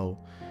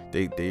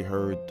 they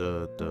heard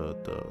the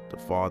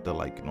father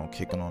like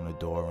kicking on the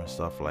door and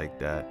stuff like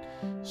that.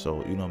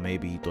 So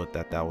maybe he thought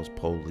that was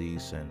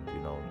police, and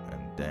and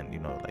then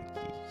like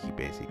he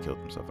basically killed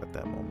himself at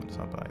that moment or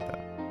something like that,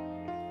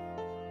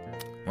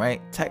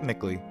 right?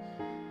 Technically,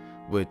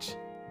 which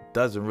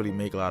doesn't really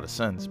make a lot of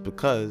sense,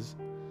 because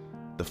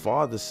the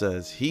father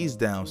says he's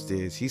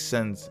downstairs. He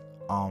sends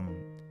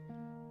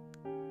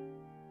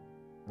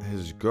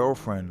his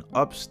girlfriend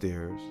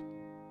upstairs,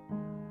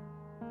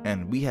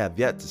 and we have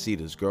yet to see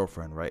this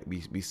girlfriend, right?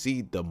 We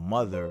see the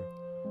mother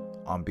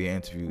being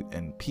interviewed,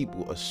 and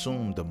people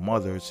assume the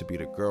mother to be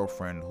the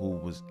girlfriend who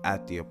was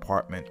at the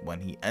apartment when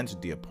he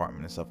entered the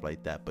apartment and stuff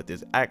like that. But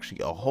there's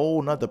actually a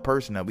whole nother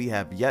person that we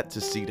have yet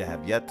to see, that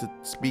have yet to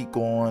speak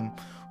on,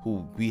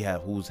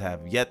 who's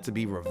have yet to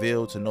be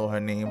revealed, to know her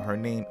name. Her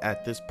name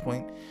at this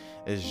point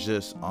is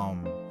just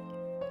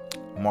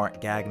Mark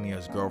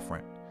Gagnier's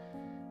girlfriend.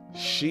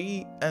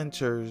 She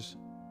enters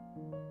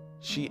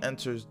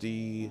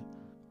the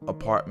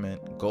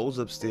apartment, goes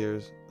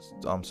upstairs,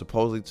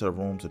 supposedly to the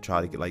room to try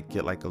to get a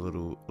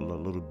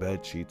little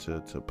bed sheet to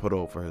put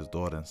over his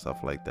daughter and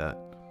stuff like that.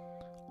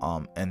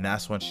 And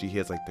that's when she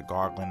hears like the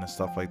gargling and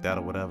stuff like that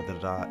or whatever,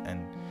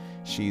 and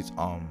she's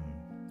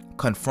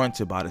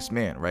confronted by this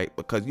man, right?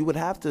 Because you would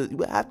have to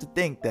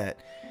think that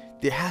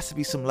there has to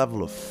be some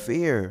level of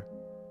fear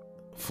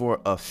for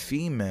a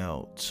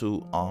female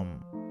to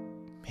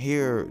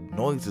hear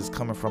noises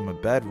coming from a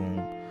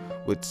bedroom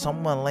with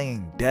someone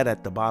laying dead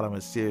at the bottom of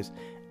the stairs,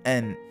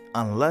 and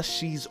unless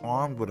she's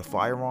armed with a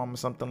firearm or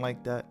something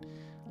like that,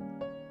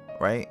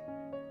 right?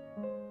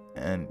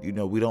 and you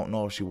know, we don't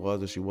know if she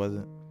was or she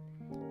wasn't,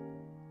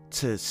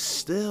 to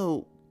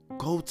still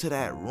go to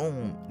that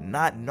room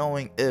not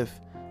knowing if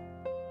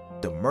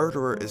the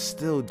murderer is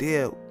still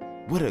there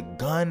with a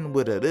gun,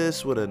 with a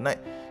this, with a knife.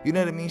 You know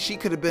what I mean? She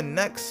could have been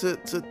next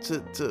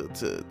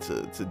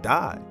to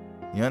die.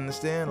 You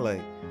understand?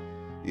 Like,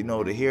 you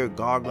know, to hear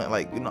gargling,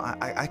 like, you know,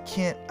 I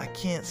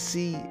can't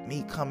see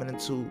me coming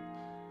into,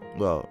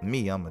 well,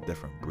 me, I'm a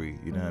different breed.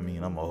 You know what I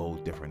mean? I'm a whole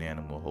different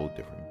animal, a whole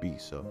different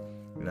beast. So,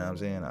 you know what I'm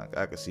saying?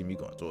 I could see me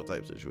going through a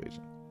type of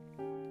situation.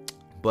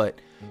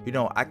 But, you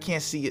know, I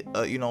can't see,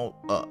 you know,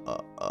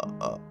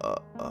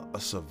 a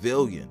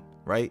civilian,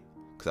 right?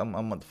 Because I'm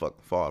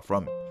motherfucking far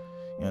from it.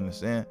 You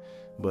understand?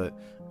 But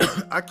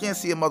I can't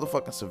see a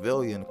motherfucking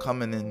civilian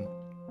coming in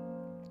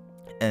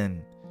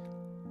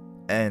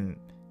and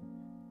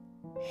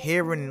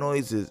hearing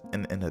noises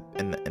in a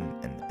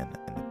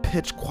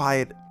pitch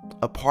quiet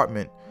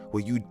apartment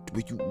where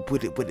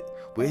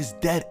it's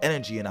dead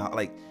energy, and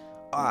like,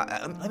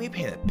 let me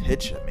paint a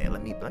picture, man.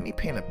 Let me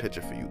paint a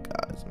picture for you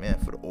guys, man,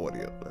 for the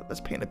audio.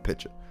 Let's paint a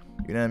picture.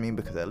 You know what I mean?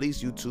 Because at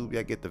least YouTube,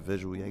 y'all get the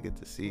visual, y'all get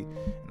to see,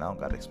 and I don't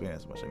gotta explain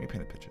as much. Let me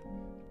paint a picture.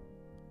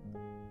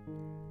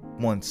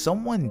 When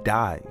someone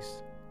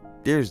dies,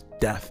 there's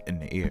death in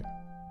the air.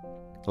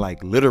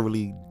 Like,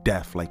 literally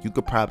death. Like, you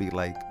could probably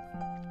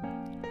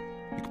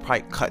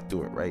cut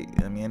through it, right?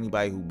 I mean,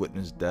 anybody who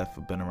witnessed death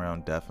or been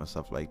around death and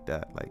stuff like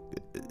that, like,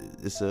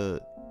 it's a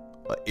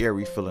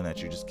eerie feeling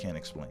that you just can't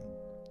explain.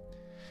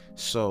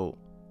 So,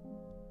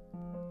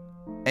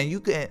 and you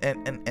can,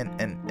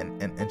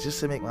 and just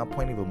to make my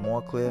point even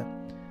more clear,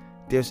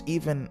 there's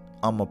even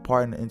a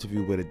part in the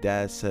interview where the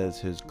dad says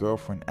his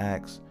girlfriend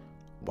asks,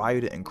 why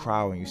you didn't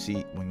cry when you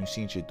seen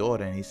your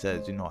daughter, and he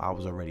says, you know, I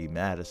was already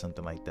mad or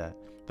something like that,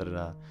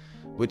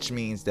 which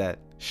means that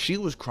she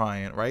was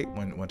crying, right,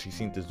 when she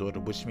seen his daughter,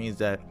 which means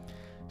that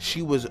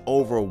she was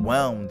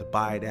overwhelmed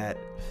by that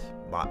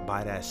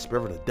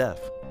spirit of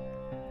death,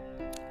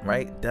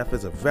 right? Death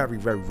is a very,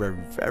 very, very,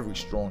 very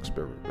strong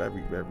spirit,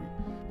 very, very,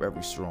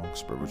 very strong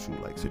spiritual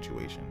like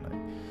situation, like,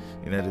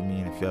 you know what I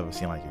mean? If you ever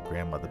seen like your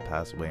grandmother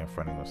pass away in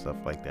front of you and stuff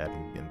like that,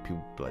 and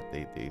people like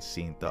they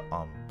seen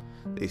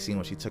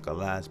when she took her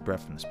last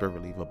breath and the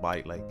spirit leave her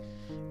body, like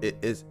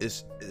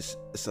it's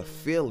a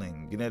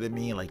feeling, you know what I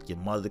mean? Like, your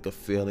mother could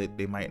feel it.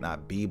 They might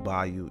not be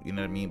by you, you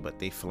know what I mean? But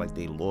they feel like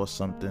they lost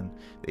something.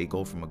 They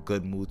go from a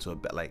good mood to a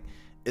bad, like,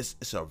 it's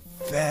a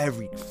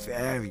very,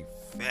 very,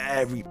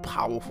 very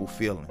powerful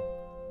feeling,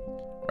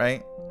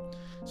 right?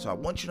 So I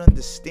want you to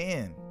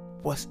understand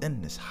what's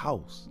in this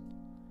house.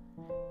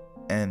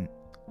 And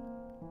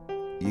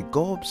you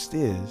go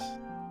upstairs,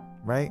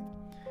 right?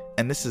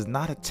 And this is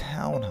not a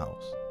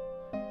townhouse.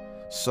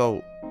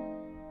 So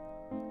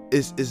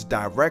it's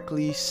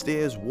directly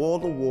stairs, wall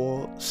to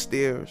wall,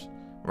 stairs,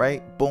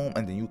 right? Boom,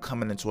 and then you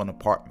coming into an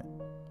apartment.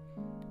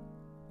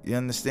 You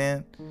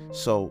understand?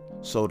 So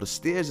the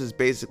stairs is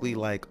basically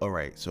like, all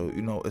right, so,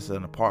 you know, it's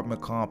an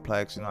apartment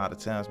complex, you know, out of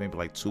town, it's maybe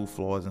like 2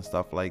 floors and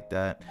stuff like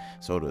that.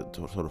 So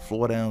the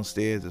floor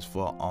downstairs is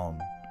for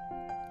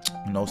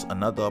you know,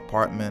 another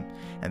apartment,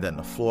 and then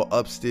the floor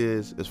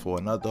upstairs is for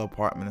another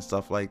apartment and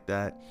stuff like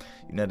that,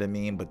 you know what I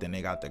mean? But then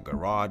they got the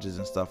garages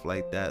and stuff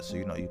like that, so,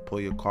 you know, you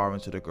pull your car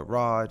into the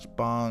garage,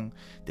 bang,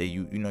 then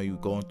you know, you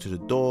go into the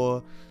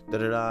door,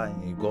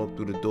 and you go up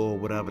through the door,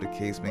 whatever the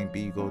case may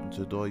be, you go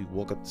into the door, you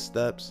walk up the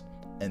steps,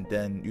 and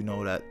then, you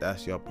know,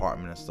 that's your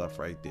apartment and stuff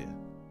right there.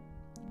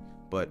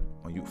 But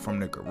when you from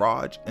the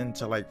garage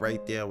into like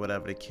right there,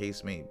 whatever the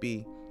case may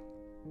be,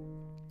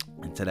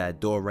 into that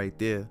door right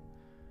there,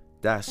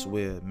 that's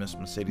where Miss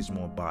Mercedes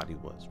Moore's body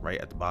was, right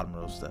at the bottom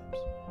of those steps.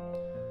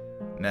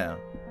 Now,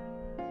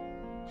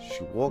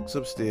 she walks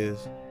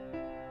upstairs.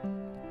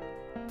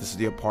 This is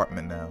the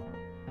apartment now.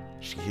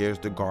 She hears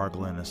the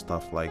gargling and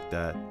stuff like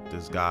that.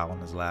 This guy on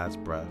his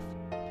last breath.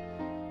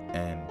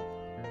 And,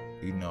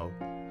 you know,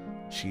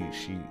 she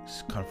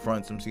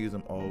confronts him, sees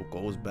him,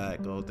 goes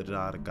back,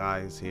 the guy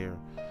is here,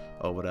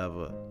 or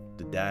whatever.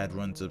 The dad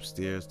runs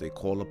upstairs. They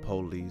call the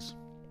police.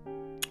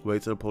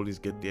 Wait till the police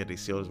get there. They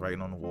see what's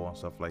writing on the wall and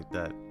stuff like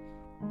that.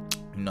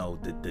 You know,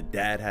 the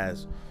dad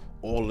has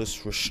all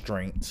this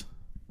restraint.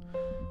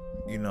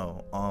 You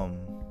know,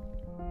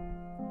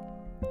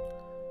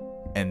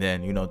 and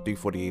then, you know,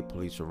 348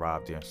 police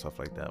arrived there and stuff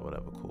like that.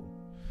 Whatever, cool.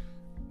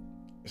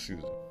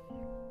 Excuse me.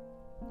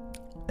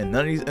 In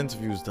none of these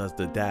interviews does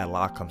the dad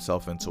lock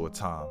himself into a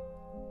time,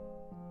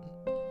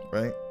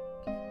 right?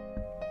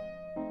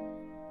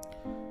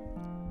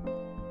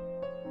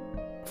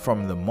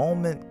 From the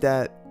moment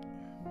that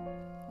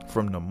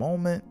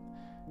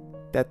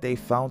they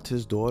found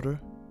his daughter,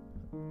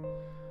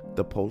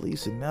 the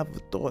police had never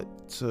thought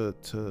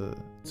to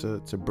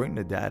bring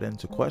the dad in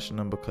to question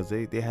him, because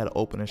they had an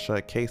open and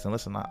shut case. And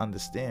listen, I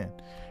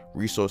understand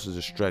resources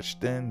are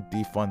stretched thin,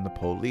 defund the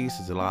police.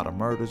 There's a lot of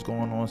murders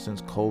going on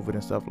since COVID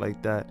and stuff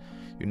like that.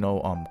 You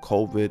know,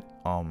 COVID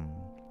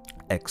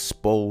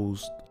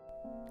exposed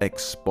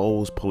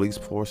police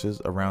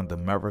forces around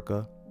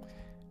America.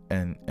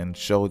 And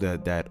show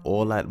that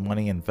all that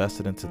money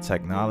invested into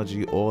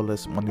technology, all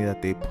this money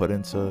that they put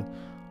into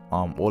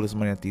all this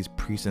money that these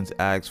precincts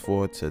asked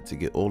for to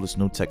get all this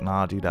new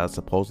technology that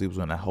supposedly was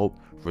going to help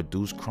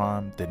reduce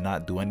crime did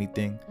not do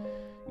anything,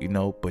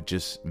 but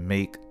just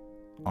make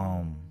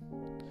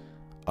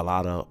a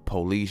lot of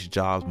police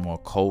jobs more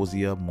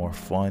cozier, more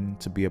fun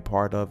to be a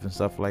part of and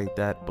stuff like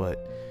that.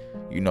 But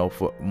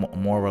for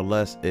more or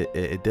less,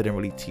 it didn't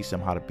really teach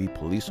them how to be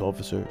police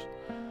officers.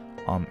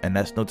 And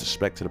that's no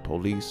disrespect to the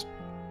police.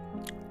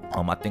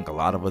 I think a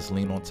lot of us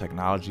lean on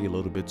technology a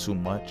little bit too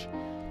much.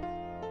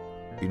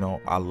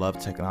 I love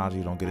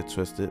technology, don't get it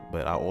twisted,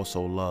 but I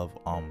also love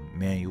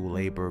manual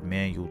labor,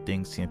 manual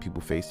things, seeing people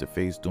face to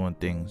face doing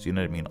things,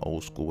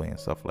 old school way and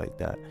stuff like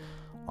that.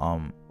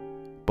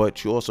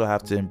 But you also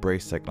have to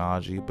embrace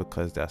technology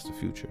because that's the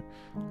future.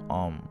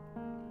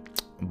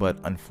 But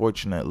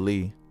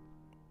unfortunately,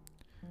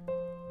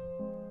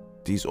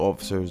 these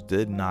officers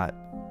did not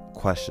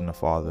question the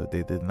father.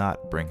 They did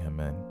not bring him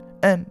in.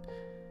 And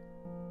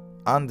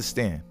I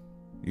understand,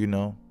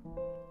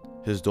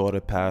 his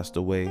daughter passed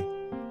away.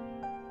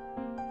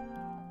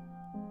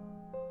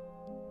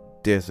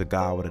 There's a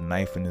guy with a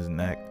knife in his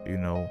neck,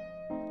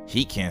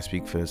 he can't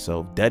speak for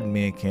himself. Dead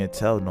man can't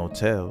tell no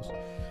tales.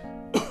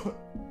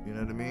 You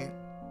know what I mean?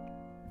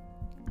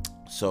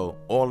 So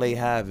all they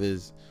have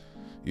is,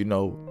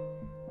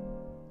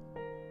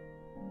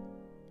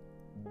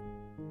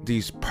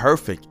 these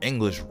perfect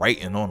English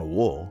writing on the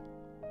wall.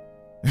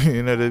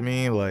 You know what I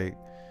mean? Like,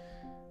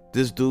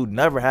 this dude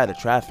never had a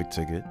traffic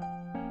ticket.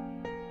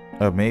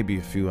 Or maybe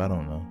a few, I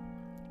don't know.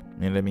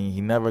 You know what I mean?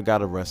 He never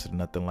got arrested,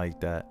 nothing like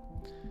that.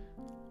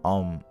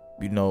 I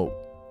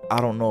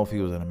don't know if he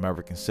was an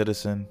American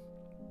citizen.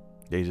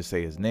 They just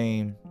say his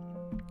name.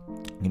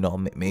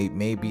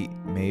 Maybe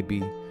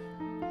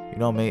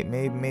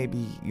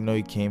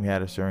he came here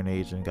at a certain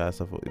age and got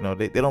stuff.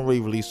 They don't really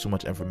release too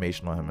much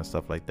information on him and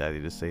stuff like that. They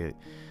just say it.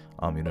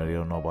 They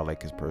don't know about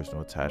like his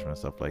personal attachment and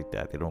stuff like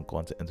that. They don't go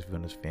into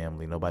interviewing his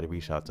family. Nobody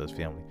reached out to his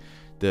family.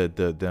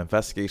 The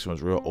investigation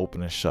was real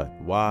open and shut.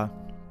 Why?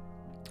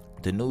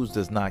 The news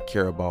does not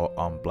care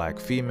about black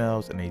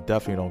females, and they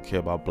definitely don't care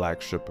about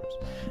black strippers.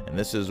 And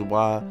this is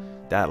why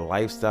that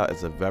lifestyle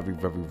is a very,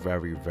 very,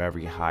 very,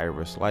 very high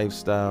risk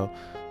lifestyle,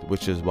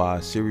 which is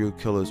why serial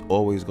killers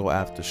always go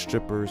after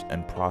strippers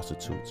and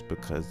prostitutes,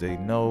 because they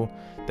know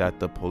that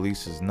the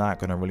police is not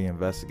going to really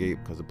investigate,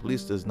 because the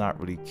police does not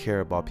really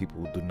care about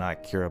people who do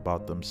not care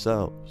about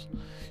themselves. You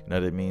know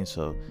what I mean?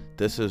 So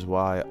this is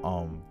why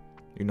a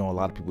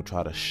lot of people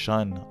try to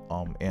shun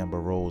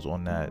Amber Rose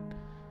on that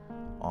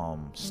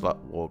slut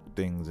walk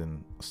things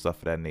and stuff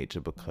of that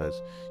nature,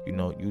 because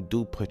you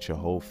do put your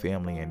whole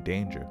family in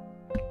danger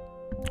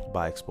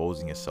by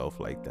exposing yourself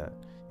like that.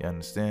 You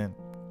understand?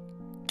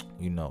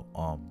 In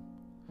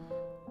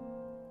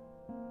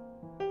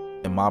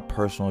my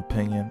personal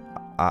opinion,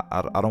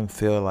 I don't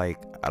feel like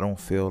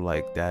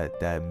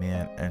that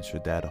man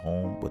entered that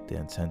home with the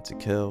intent to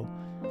kill.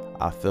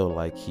 I feel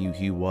like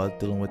he was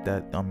dealing with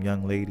that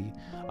young lady.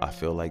 I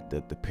feel like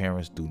that the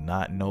parents do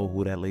not know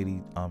who that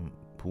lady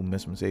who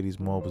Miss Mercedes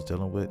Moore was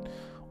dealing with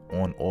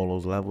on all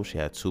those levels. She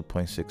had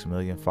 2.6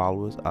 million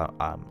followers.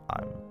 I'm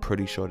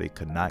pretty sure they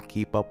could not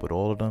keep up with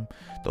all of them.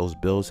 Those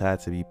bills had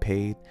to be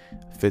paid.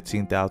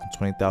 $15,000,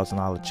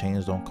 $20,000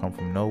 chains don't come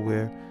from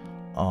nowhere.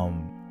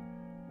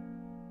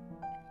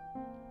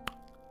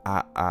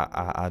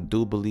 I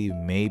do believe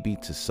maybe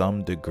to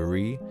some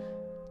degree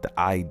the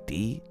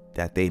ID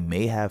that they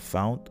may have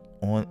found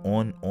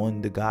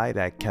on the guy,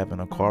 that Kevin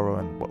Okoro,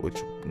 and which,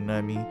 you know what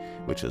I mean,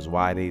 which is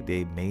why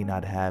they may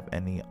not have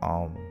any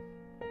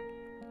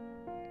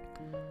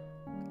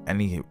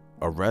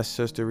arrest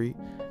history,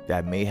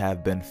 that may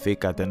have been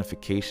fake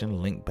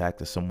identification linked back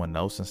to someone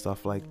else and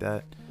stuff like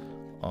that.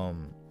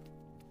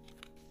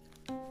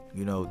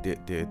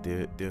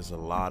 There's a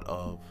lot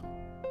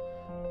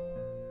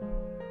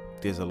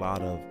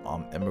of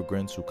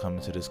immigrants who come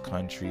into this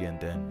country, and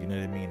then, you know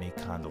what I mean, they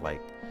kind of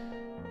like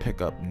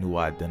pick up new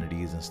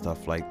identities and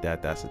stuff like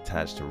that that's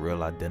attached to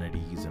real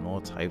identities and all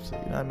types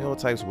of, all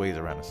types of ways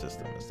around the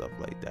system and stuff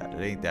like that.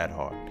 It ain't that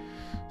hard.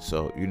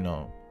 So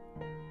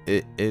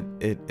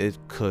it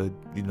could,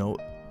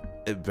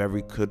 it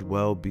very could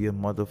well be a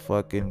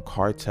motherfucking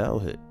cartel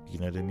hit. You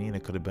know what I mean?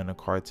 It could have been a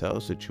cartel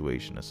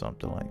situation or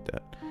something like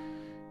that.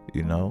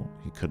 He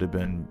could have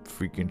been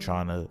freaking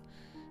trying to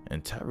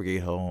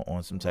interrogate her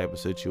on some type of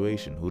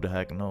situation. Who the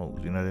heck knows?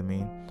 You know what I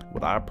mean?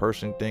 What I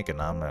personally think,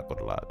 and I'm not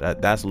gonna lie,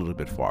 that's a little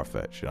bit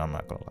far-fetched. I'm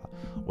not gonna lie.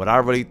 What I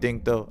really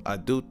think, though, I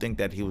do think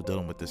that he was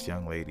dealing with this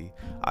young lady.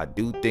 I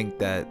do think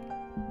that,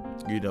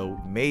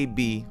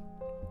 maybe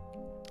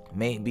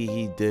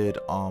he did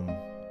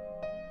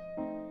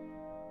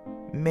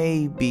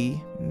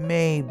maybe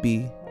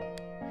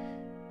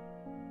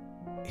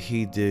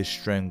he did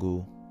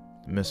strangle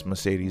Miss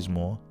Mercedes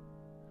Moore,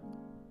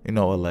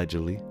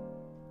 allegedly.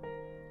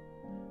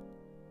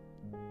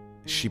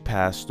 She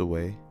passed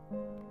away.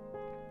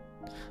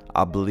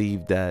 I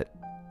believe that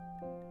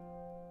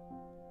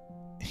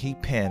he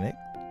panicked.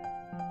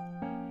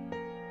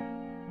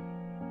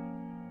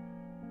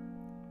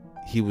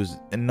 He was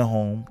in the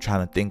home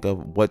trying to think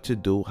of what to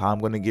do, how I'm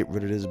going to get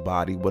rid of this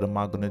body, what am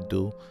I going to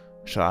do,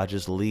 Should I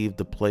just leave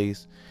the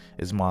place?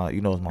 Is my,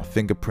 is my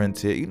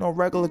fingerprints here?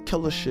 Regular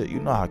killer shit. You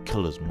know how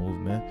killers move,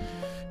 man.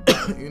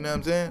 You know what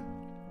I'm saying?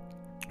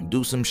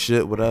 Do some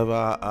shit,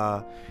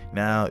 whatever.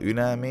 Now, you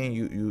know what I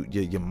mean?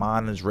 Your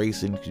mind is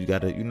racing. You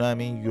gotta, you know what I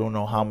mean? You don't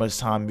know how much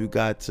time you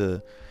got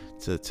to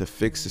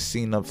fix the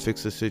scene up,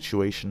 fix the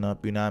situation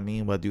up, you know what I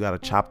mean? Whether you gotta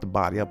chop the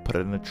body up, put it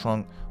in the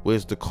trunk,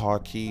 where's the car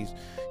keys,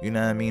 you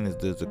know what I mean? Is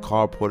the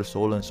carport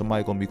stolen?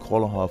 Somebody gonna be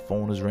calling her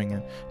phone is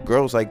ringing.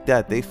 Girls like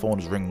that, they phone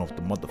is ringing off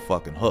the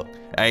motherfucking hook.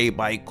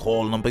 Everybody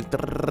calling them,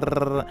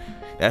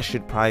 that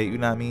shit probably, you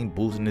know what I mean,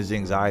 boosting his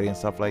anxiety and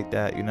stuff like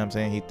that, you know what I'm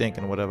saying? He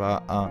thinking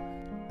whatever.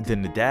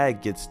 Then the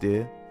dad gets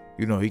there,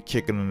 he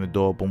kicking in the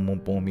door, boom, boom,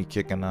 boom, he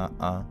kicking out,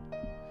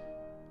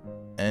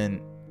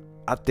 and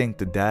I think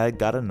the dad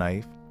got a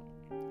knife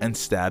and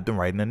stabbed him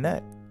right in the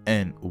neck.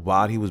 And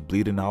while he was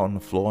bleeding out on the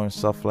floor and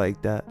stuff like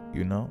that,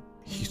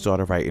 he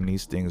started writing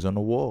these things on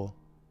the wall.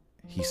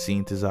 He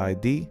seen his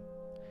ID.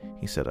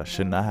 He said, I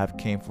should not have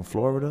came from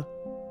Florida.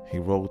 He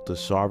wrote the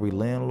sorry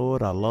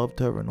landlord, I loved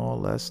her and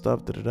all that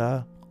stuff.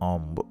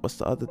 What's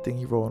the other thing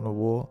he wrote on the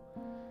wall?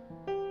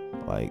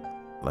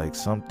 Like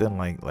something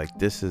like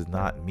this is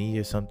not me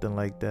or something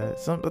like that.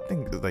 I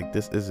think like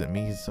this isn't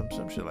me, some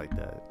shit like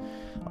that.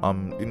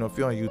 If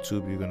you're on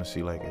YouTube, you're gonna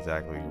see like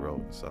exactly what he wrote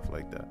and stuff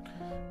like that.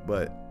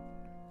 But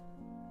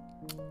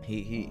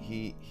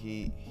he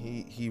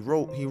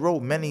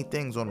wrote many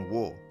things on the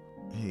wall.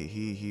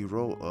 He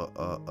wrote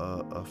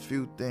a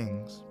few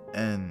things,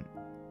 and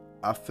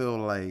I feel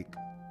like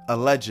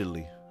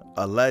allegedly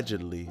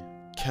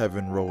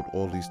Kevin wrote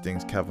all these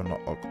things. Kevin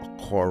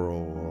Okoro,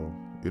 or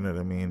you know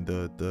what I mean,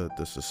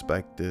 the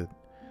suspected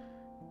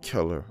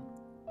killer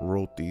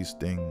wrote these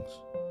things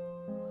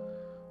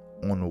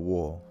on the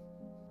wall.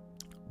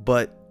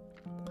 But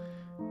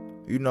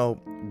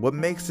what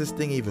makes this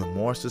thing even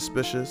more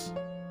suspicious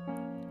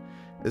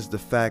is the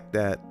fact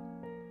that,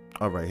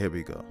 all right, here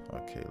we go.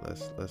 Okay,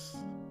 let's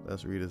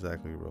read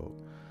exactly what he wrote.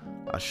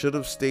 I should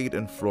have stayed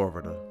in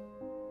Florida.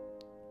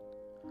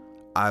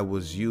 I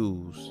was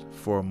used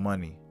for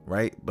money,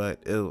 right?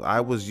 But I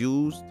was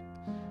used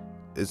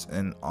is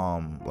in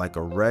like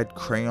a red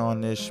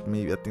crayonish,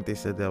 maybe. I think they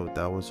said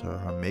that was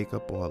her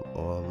makeup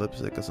or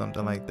lipstick or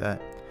something like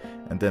that.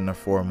 And then the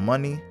for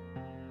money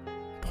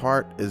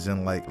part is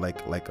in like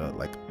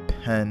a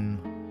pen,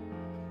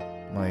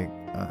 like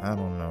I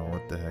don't know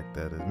what the heck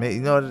that is.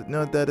 You know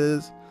what that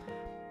is?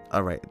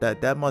 All right,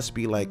 that must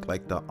be like the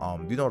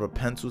the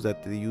pencils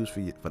that they use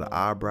for the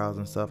eyebrows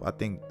and stuff. I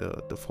think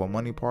the for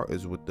money part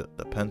is with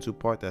the pencil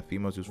part that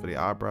females use for the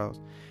eyebrows,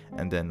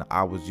 and then the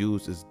I was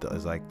used is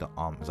like the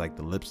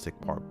lipstick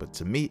part. But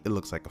to me, it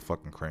looks like a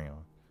fucking crayon.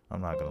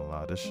 I'm not gonna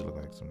lie, this shit look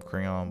like some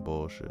crayon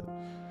bullshit.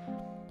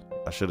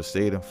 I should have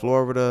stayed in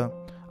Florida.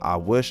 I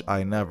wish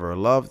I never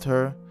loved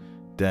her.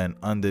 Then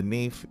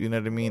underneath, you know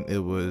what I mean? It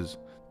was,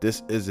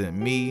 this isn't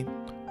me.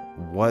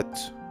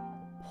 What?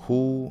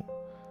 Who?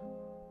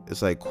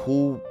 It's like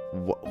who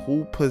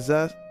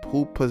possessed,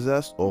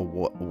 or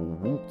what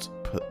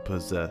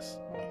possessed,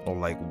 or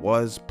like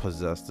was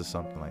possessed or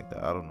something like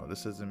that. I don't know.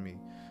 This isn't me.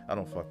 I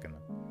don't fucking know.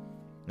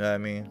 You know what I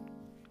mean?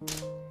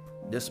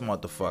 This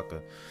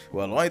motherfucker.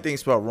 Well, the only thing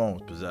spelled wrong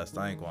was possessed.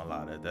 I ain't gonna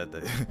lie.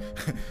 That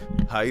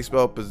how he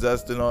spelled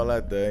possessed and all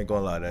that. I ain't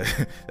gonna lie.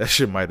 That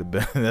shit might have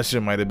been. That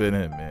shit might have been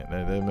him,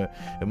 man.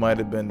 It might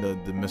have been the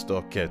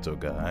Mr. Orqueto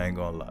guy. I ain't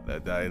gonna lie.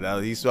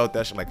 That he spelled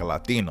that shit like a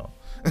Latino.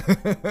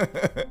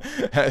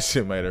 That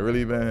shit might have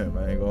really been him.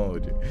 I ain't gonna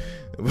hold you.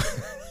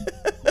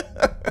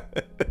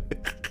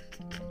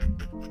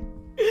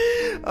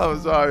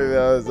 I'm sorry,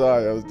 man. I'm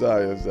sorry.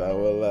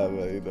 Well,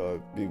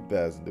 man, people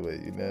passing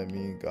away. You know what I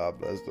mean? God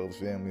bless those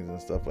families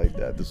and stuff like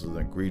that. This was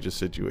an egregious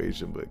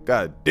situation, but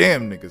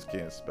goddamn, niggas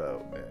can't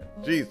spell, man.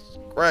 Jesus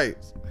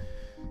Christ,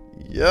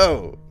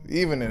 yo,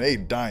 even in they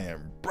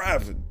dying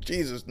breath,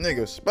 Jesus,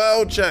 nigga,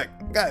 spell check.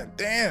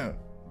 Goddamn,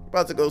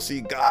 about to go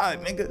see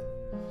God, nigga.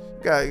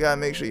 You gotta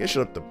make sure you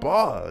shut up the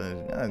bar.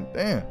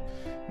 Goddamn,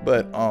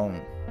 but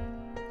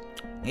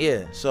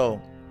yeah.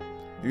 So.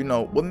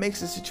 What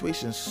makes the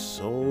situation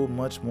so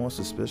much more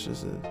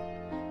suspicious is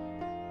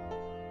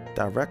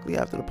directly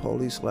after the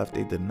police left,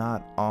 they did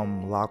not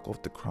lock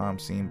off the crime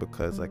scene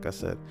because, like I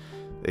said,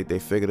 they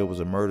figured it was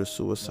a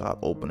murder-suicide,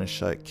 open and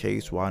shut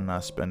case. Why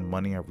not spend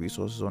money and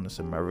resources on this?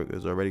 America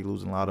is already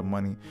losing a lot of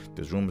money.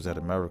 There's rumors that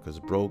America's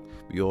broke.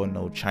 We all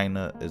know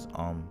China is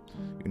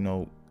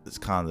it's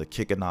kind of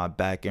kicking our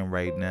back in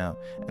right now.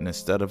 And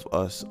instead of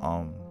us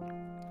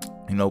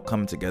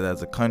coming together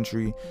as a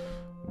country,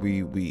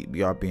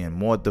 we are being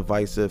more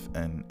divisive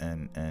and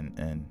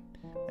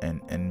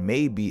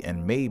maybe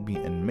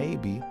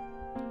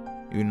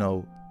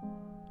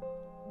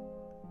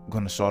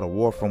gonna start a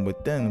war from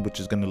within, which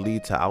is gonna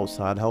lead to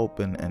outside help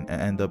and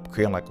end up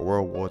creating like a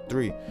World War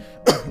III.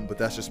 But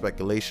that's just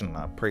speculation.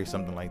 I pray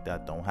something like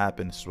that don't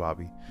happen. This is why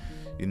we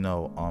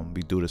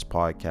we do this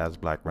podcast,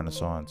 Black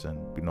Renaissance, and,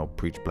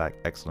 preach Black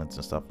excellence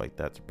and stuff like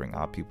that to bring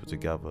our people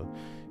together,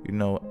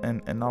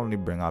 and not only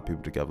bring our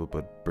people together,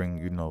 but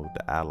bring,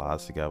 the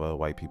allies together,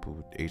 white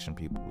people, Asian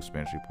people,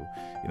 Spanish people,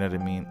 you know what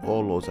I mean?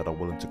 All those that are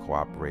willing to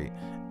cooperate,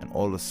 and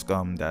all the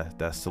scum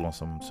that's still on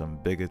some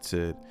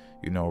bigoted,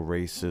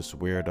 racist,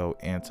 weirdo,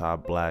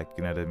 anti-Black,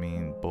 you know what I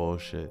mean,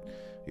 bullshit,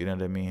 you know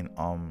what I mean?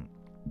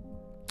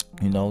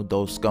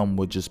 Those scum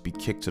would just be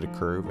kicked to the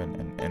curb,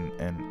 and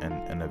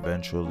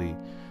eventually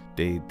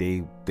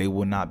they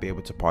will not be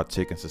able to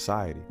partake in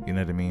society. You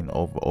know what I mean?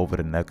 Over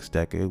the next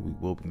decade, we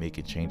will be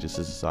making changes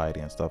to society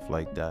and stuff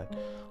like that.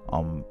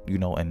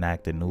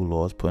 Enacting new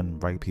laws, putting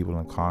right people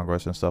in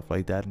Congress and stuff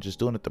like that, and just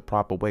doing it the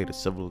proper way,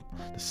 the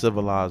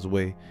civilized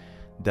way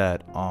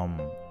that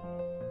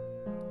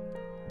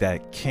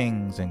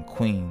kings and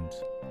queens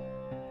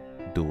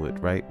do it,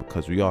 right?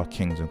 Because we are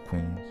kings and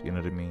queens. You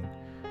know what I mean?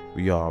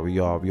 We are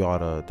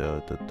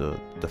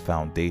the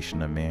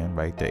foundation of man,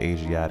 right? The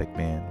Asiatic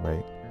man,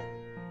 right?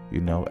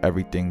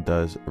 Everything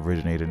does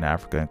originate in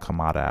Africa and come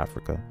out of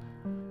Africa.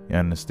 You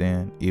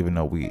understand? Even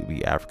though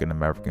we African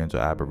Americans or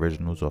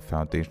Aboriginals or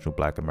foundational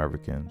Black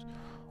Americans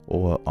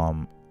or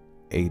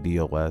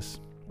ADOS,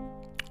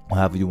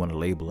 however you want to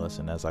label us.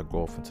 And as I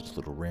go off into this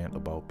little rant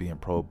about being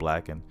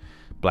pro-Black and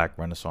Black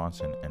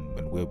Renaissance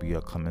and where we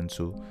are coming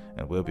to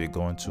and where we are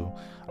going to,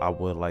 I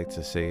would like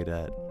to say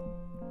that,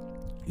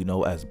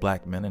 as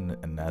Black men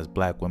and as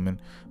Black women,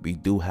 we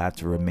do have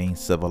to remain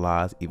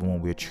civilized even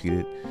when we're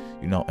treated,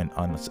 in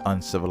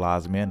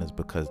uncivilized manners,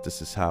 because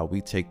this is how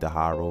we take the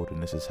high road,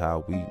 and this is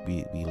how we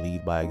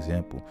lead by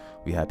example.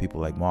 We have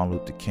people like Martin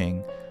Luther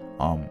King,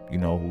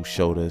 who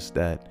showed us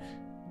that,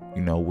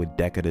 with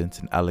decadence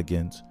and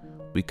elegance,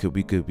 we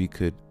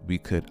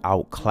could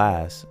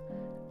outclass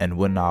and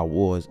win our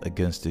wars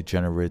against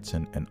degenerates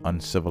and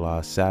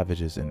uncivilized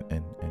savages in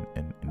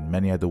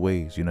many other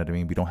ways. You know what I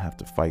mean? We don't have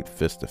to fight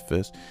fist to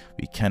fist.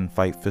 We can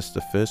fight fist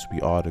to fist. We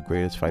are the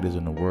greatest fighters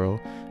in the world,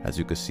 as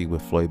you can see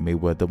with Floyd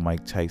Mayweather,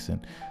 Mike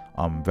Tyson,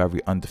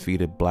 very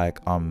undefeated Black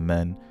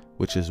men,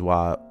 which is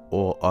why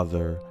all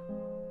other,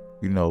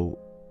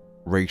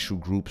 racial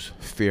groups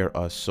fear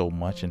us so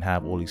much and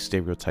have all these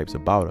stereotypes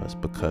about us,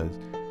 because,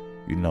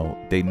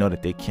 they know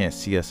that they can't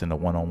see us in a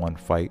one-on-one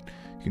fight.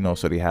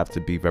 So they have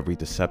to be very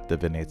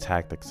deceptive in their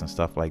tactics and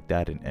stuff like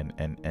that, and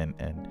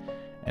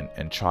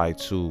try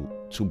to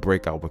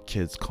break our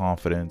kids'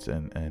 confidence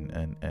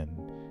and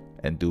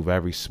do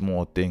very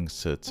small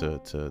things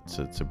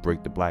to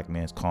break the Black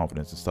man's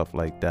confidence and stuff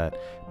like that,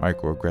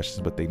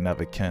 microaggressions, but they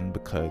never can,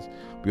 because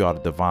we are the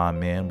divine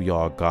man, we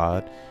are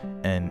God,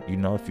 and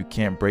if you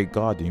can't break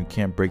God, then you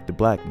can't break the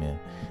Black man.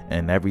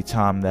 And every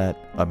time that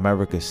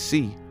America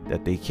see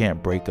that they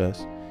can't break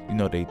us,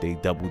 they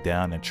double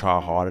down and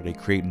try harder. They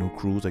create new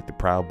crews like the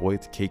Proud Boys,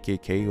 the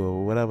KKK,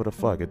 or whatever the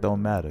fuck. It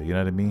don't matter. You know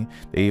what I mean?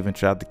 They even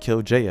tried to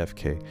kill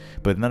JFK.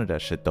 But none of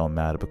that shit don't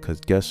matter, because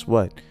guess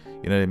what?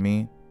 You know what I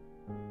mean?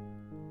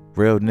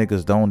 Real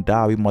niggas don't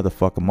die. We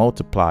motherfucking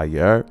multiply, you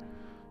heard?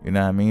 You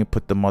know what I mean?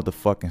 Put the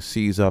motherfucking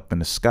seas up in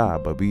the sky.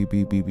 But we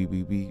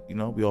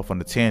off on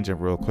the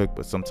tangent real quick.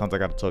 But sometimes I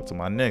gotta talk to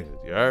my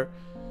niggas, you heard?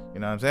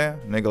 You know what I'm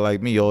saying? Nigga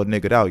like me, all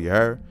niggered out, you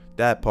heard?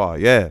 That part,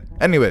 yeah.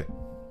 Anyway.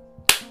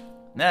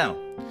 Now,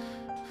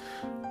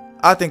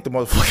 I think the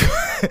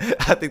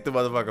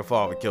motherfucking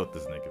father killed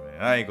this nigga, man.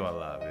 I ain't gonna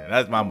lie, man.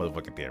 That's my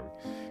motherfucking theory.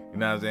 You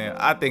know what I'm saying?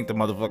 I think the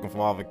motherfucking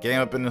father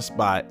came up in the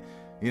spot.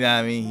 You know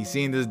what I mean? He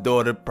seen his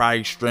daughter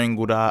probably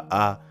strangled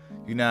her.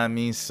 You know what I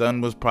mean? Son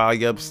was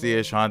probably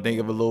upstairs trying to think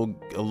of a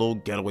little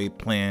getaway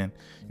plan.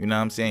 You know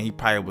what I'm saying? He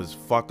probably was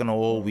fucking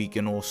all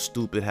weekend, all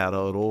stupid, had it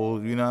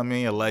all, you know what I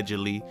mean?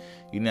 Allegedly.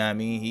 You know what I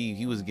mean?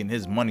 He was getting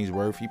his money's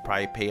worth. He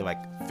probably paid like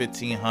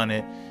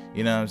 $1,500.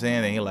 You know what I'm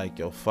saying? And he like,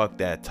 yo, fuck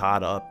that,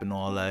 tied her up and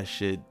all that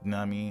shit. You know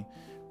what I mean?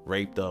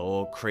 Raped her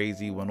all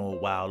crazy, went all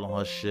wild on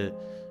her shit.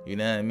 You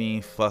know what I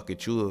mean? Fuck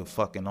it, you a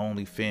fucking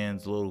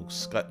OnlyFans little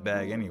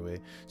scuttbag anyway.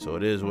 So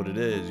it is what it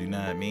is, you know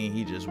what I mean?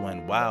 He just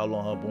went wild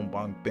on her, boom,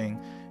 bang, bing.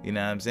 You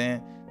know what I'm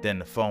saying? Then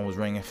the phone was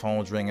ringing,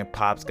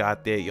 Pops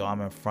got there, yo,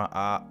 I'm in front,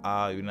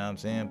 you know what I'm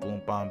saying?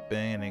 Boom, bang,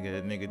 bang,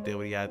 nigga did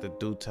what he had to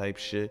do type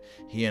shit.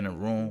 He in the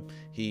room,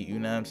 you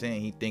know what I'm saying?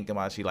 He thinking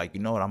about, she like,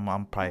 you know what, I'm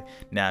probably,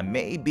 now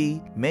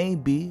maybe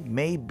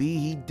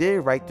he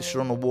did write the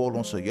shit on the wall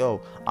on, so yo,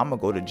 I'm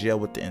gonna go to jail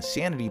with the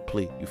insanity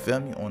plea, you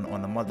feel me? On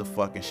the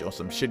motherfucking shit, on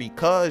some shitty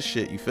cuz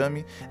shit, you feel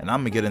me? And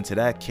I'm gonna get into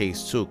that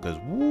case too, cause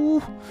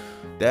woo,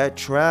 that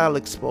trial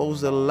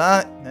exposed a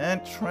lot,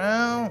 that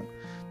trial.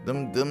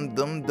 Them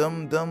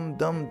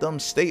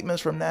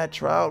statements from that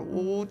trial.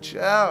 Ooh,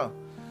 child.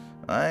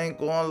 I ain't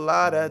gonna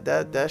lie,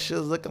 that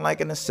shit's looking like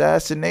an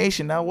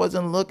assassination. That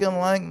wasn't looking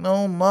like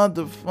no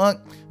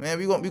motherfuck. Man,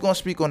 we gonna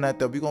speak on that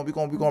though. We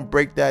gonna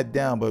break that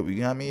down. But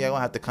you know what I mean? You're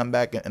gonna have to come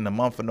back in the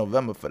month of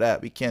November for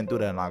that. We can't do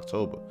that in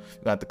October.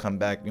 We're gonna have to come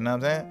back, you know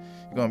what I'm saying?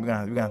 We're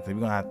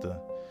gonna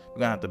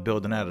have to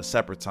build in that at a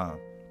separate time.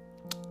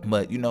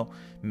 But, you know,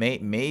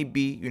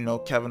 maybe, you know,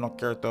 Kevin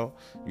Okerto,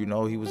 you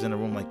know, he was in the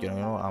room like, you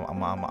know, I'm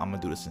gonna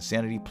do this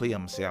insanity plea.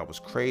 I'm gonna say I was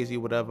crazy,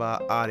 whatever.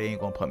 They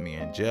ain't gonna put me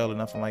in jail or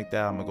nothing like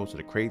that. I'm gonna go to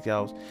the crazy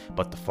house.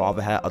 But the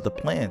father had other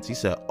plans. He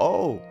said,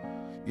 oh,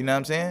 you know what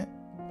I'm saying?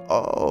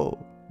 Oh,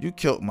 you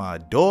killed my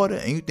daughter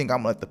and you think I'm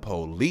gonna let the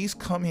police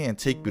come here and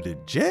take you to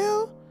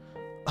jail?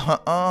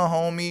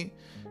 Homie.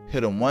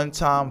 Hit him one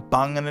time,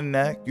 bang in the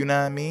neck, you know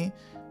what I mean?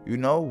 You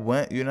know,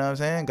 went, you know what I'm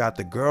saying? Got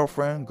the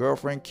girlfriend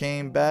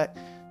came back.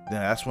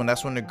 Then that's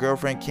when the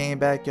girlfriend came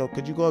back. Yo,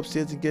 could you go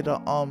upstairs and get a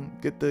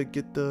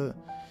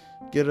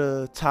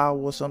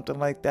towel or something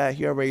like that?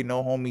 He already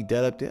know homie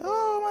dead up there.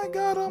 Oh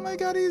my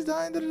god, he's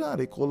dying.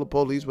 They call the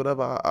police,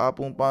 whatever.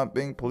 Boom, bang,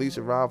 bing. Police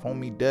arrive,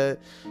 homie dead.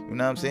 You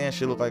know what I'm saying?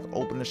 Shit look like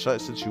open and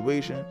shut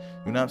situation.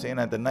 You know what I'm saying?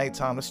 At the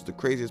nighttime, this is the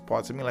craziest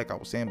part to me. Like I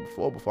was saying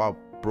before I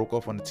broke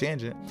off on the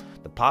tangent,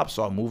 the pops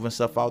started moving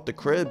stuff out the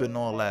crib and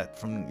all that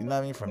from, you know what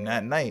I mean, from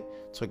that night.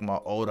 Talking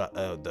about,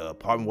 the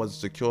apartment wasn't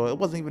secure. It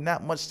wasn't even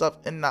that much stuff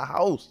in the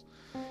house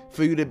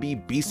for you to be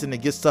beasting to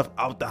get stuff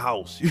out the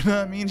house. You know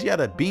what I mean? She had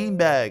a bean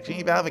bag. She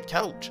didn't even have a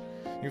couch.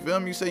 You feel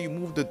me? You say you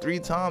moved it 3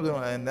 times,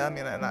 and I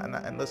mean,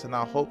 and listen,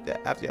 I hope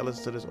that after y'all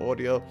listen to this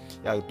audio,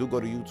 y'all do go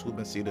to YouTube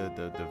and see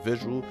the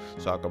visual,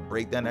 so I can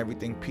break down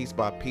everything piece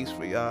by piece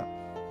for y'all.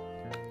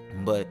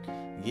 But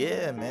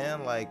yeah,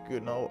 man, like, you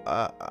know,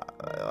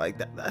 like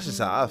that's just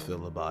how I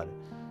feel about it.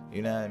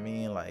 You know what I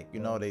mean? Like, you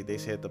know, they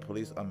said the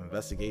police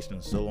investigation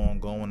is still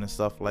ongoing and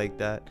stuff like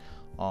that.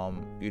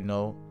 You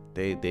know,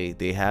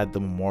 they had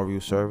the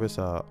memorial service.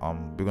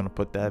 We're gonna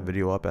put that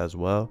video up as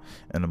well.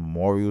 And the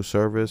memorial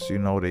service, you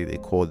know, they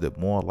called it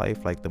More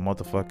Life, like the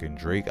motherfucking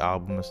Drake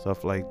album and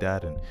stuff like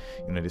that. And,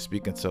 you know, they're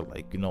speaking to,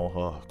 like, you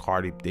know,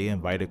 they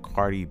invited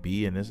Cardi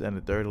B and this and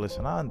the third.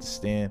 Listen, I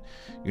understand,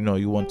 you know,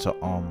 you want to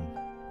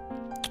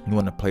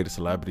play the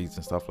celebrities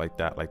and stuff like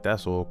that. Like,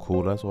 that's all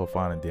cool, that's all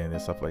fine and dandy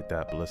and stuff like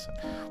that. But listen,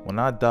 when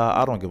I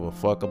die, I don't give a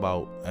fuck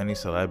about any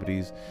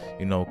celebrities,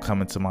 you know,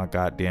 coming to my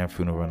goddamn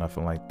funeral or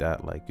nothing like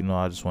that. Like, you know,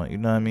 I just want, you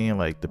know what I mean,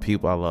 like the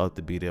people I love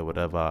to be there,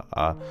 whatever.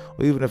 Or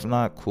even if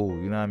not, cool,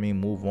 you know what I mean,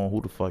 move on.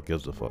 Who the fuck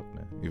gives a fuck,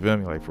 man? You feel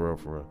me? Like, for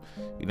real.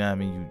 You know what I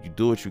mean? You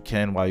do what you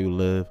can while you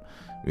live,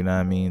 you know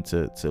what I mean,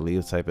 to leave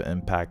a type of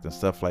impact and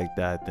stuff like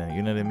that. Then,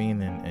 you know what I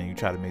mean, and you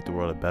try to make the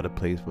world a better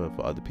place for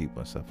other people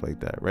and stuff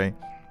like that, right?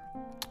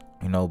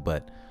 You know,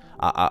 but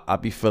I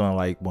be feeling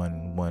like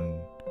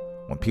when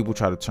people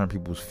try to turn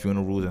people's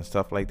funerals and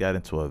stuff like that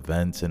into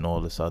events and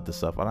all this other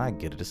stuff, and I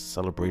get it, it's a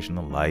celebration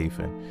of life,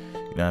 and you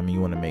know what I mean, you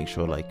want to make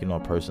sure, like, you know,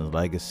 a person's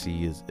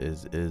legacy is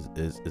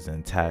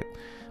intact.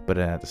 But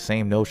at the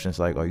same notion, it's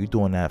like, are you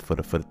doing that for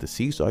the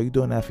deceased, or are you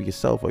doing that for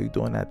yourself? Are you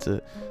doing that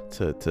to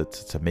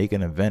make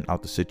an event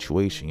out the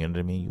situation? You know what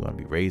I mean? You want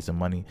to be raising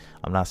money.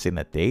 I'm not saying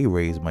that they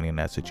raise money in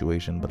that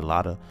situation, but a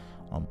lot of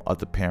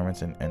other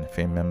parents and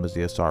family members,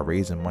 they start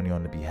raising money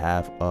on the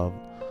behalf of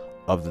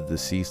the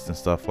deceased and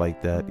stuff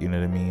like that. You know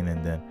what I mean?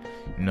 And then,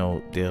 you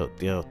know,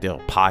 they'll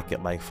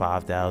pocket like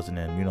 5,000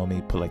 and, you know,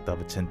 maybe put like the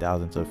other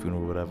 10,000 to a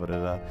funeral,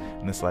 whatever.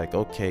 And it's like,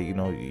 okay, you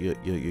know, you're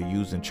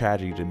using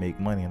tragedy to make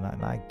money, and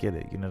I get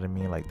it. You know what I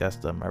mean? Like, that's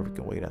the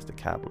American way. That's the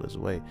capitalist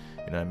way.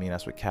 You know what I mean?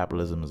 That's what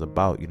capitalism is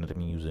about. You know what I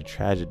mean? Using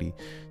tragedy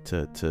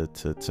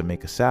to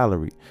make a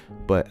salary.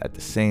 But at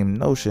the same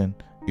notion,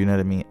 you know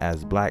what I mean,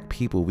 as black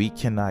people, we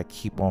cannot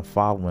keep on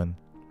following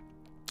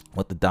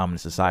what the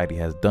dominant society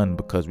has done,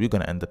 because we're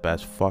going to end up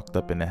as fucked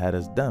up in the head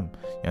as them.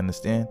 You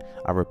understand?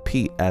 I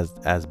repeat, as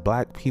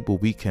black people,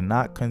 we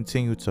cannot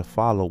continue to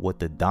follow what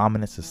the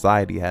dominant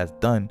society has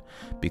done,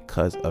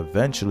 because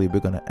eventually we're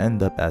going to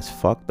end up as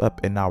fucked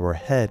up in our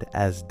head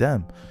as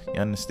them.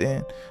 You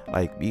understand?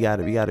 Like, we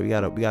gotta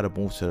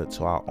move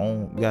to our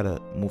own. We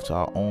gotta move to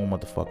our own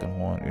motherfucking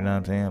horn. You know what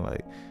I'm saying?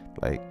 Like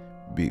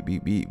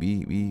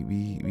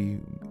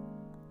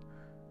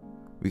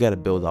we gotta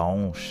build our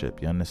own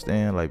ship, you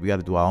understand? Like, we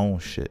gotta do our own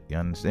shit, you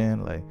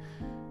understand? Like,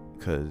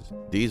 cause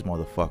these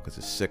motherfuckers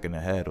is sick in the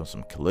head on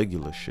some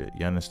Caligula shit,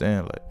 you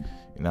understand? Like,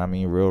 you know what I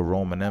mean? Real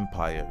Roman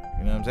Empire,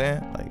 you know what I'm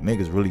saying? Like,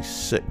 niggas really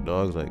sick,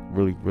 dogs. Like,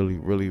 really, you know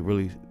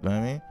what I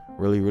mean?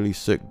 Really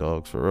sick,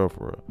 dogs, for real. You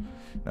know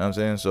what I'm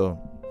saying? So,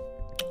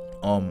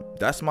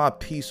 that's my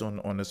piece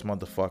on this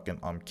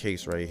motherfucking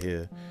case right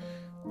here.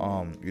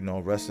 You know,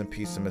 rest in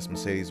peace to Miss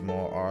Mercedes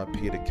Moore,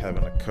 R.I.P. to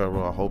Kevin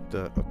Okerto. I hope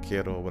that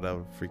Okerto, or whatever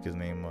the freak his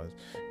name was,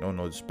 no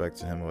disrespect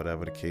to him or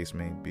whatever the case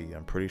may be.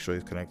 I'm pretty sure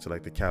he's connected to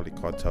like the Cali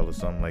cartel or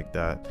something like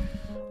that.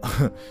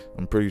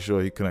 I'm pretty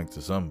sure he connected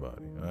to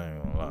somebody. I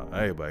ain't gonna lie,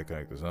 everybody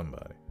connected to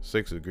somebody.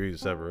 6 degrees of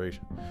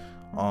separation.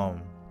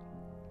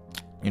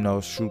 You know,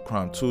 it's True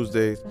Crime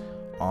Tuesdays.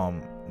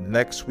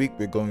 Next week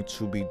we're going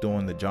to be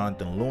doing the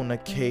Jonathan Luna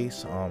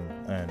case.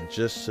 And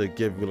just to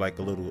give you like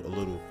a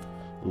little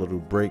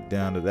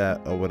breakdown of that,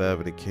 or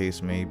whatever the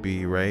case may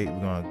be, right? We're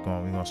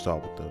gonna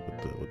start with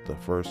the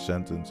first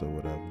sentence or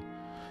whatever.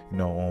 You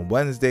know, on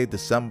Wednesday,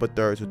 December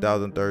 3rd,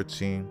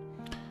 2013,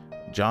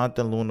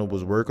 Jonathan Luna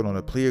was working on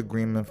a plea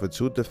agreement for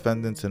 2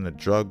 defendants on the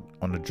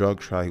drug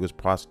trial he was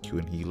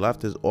prosecuting. He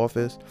left his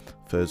office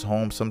for his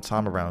home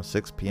sometime around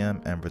 6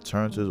 p.m. and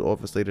returned to his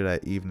office later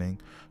that evening.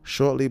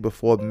 Shortly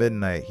before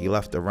midnight, he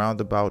left a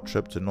roundabout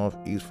trip to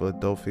northeast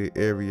Philadelphia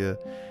area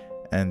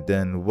and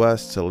then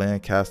west to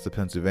Lancaster,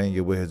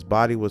 Pennsylvania, where his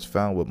body was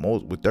found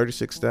with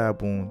 36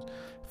 stab wounds,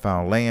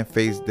 found laying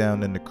face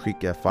down in the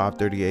creek at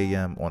 5:30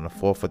 a.m. on the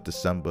 4th of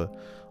December,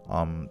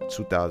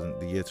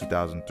 the year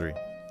 2003.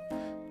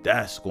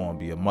 That's gonna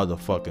be a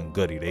motherfucking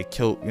goodie. They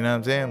killed, you know what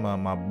I'm saying?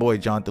 My boy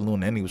Jonathan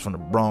Luna, and he was from the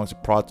Bronx,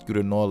 prosecutor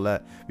and all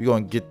that. We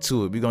gonna get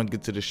to it. We gonna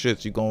get to the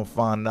shits. You gonna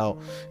find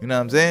out, you know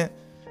what I'm saying?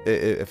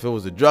 If it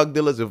was the drug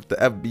dealers, if the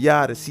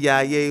FBI, the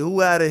CIA, who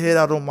had a hit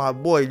out on my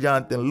boy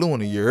Jonathan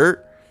Luna, you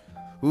heard?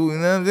 Who, you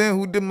know what I'm saying?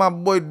 Who did my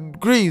boy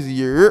crazy,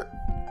 you heard?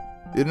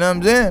 You know what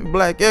I'm saying?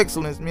 Black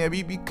excellence, man.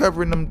 We be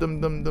covering them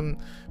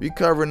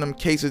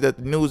cases that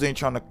the news ain't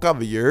trying to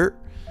cover, you heard?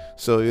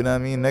 So, you know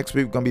what I mean? Next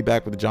week we're gonna be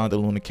back with the Jonathan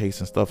Luna case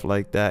and stuff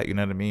like that. You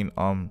know what I mean?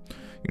 You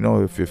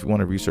know, if you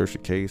want to research the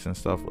case and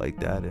stuff like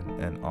that,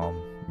 and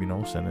you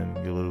know, send in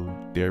your little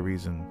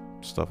theories and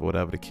stuff,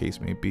 whatever the case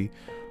may be.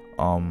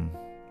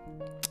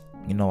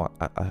 You know,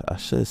 I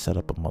should set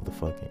up a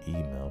motherfucking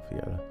email for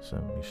y'all to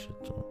send me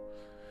shit to.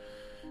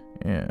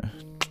 Yeah.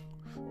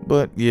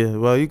 But yeah,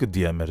 well, you could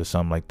DM it or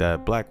something like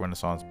that. Black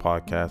Renaissance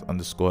Podcast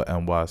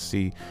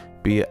 _NYC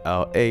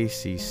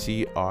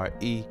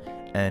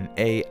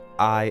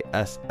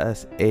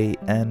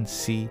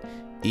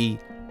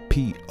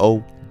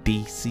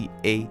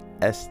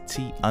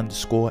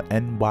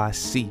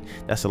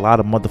That's a lot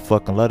of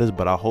motherfucking letters,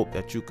 but I hope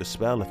that you can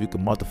spell if you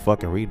can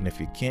motherfucking read, and if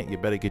you can't, you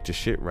better get your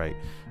shit right,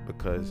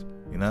 because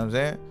you know what I'm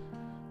saying?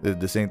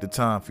 This ain't the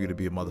time for you to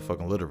be a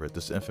motherfucking literate.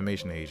 This is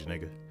information age,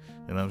 nigga.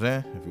 You know what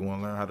I'm saying? If you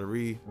want to learn how to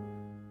read,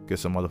 get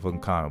some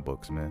motherfucking comic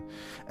books, man.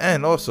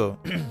 And also,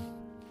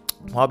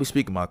 I'll be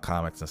speaking about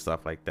comics and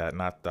stuff like that,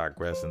 not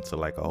digress into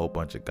like a whole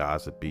bunch of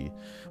gossipy.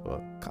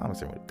 Well,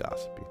 comics ain't really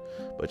gossipy,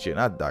 but yeah,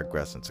 not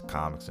digress into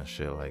comics and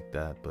shit like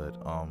that. But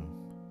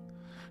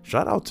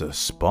shout out to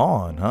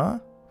Spawn, huh?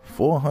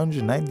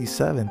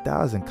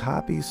 497,000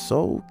 copies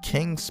sold.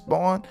 King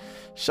Spawn.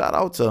 Shout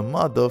out to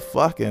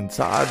motherfucking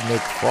Todd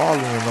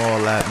McFarlane and all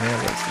that,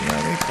 man. Let's, you know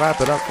what I mean?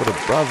 Clap it up for the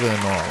brother and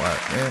all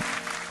that, man.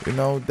 You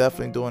know,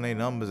 definitely doing their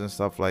numbers and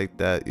stuff like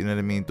that. You know what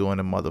I mean? Doing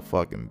it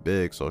motherfucking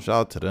big. So shout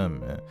out to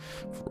them, man.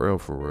 For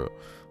real.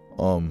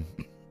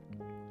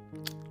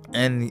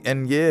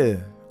 And yeah.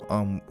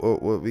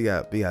 What we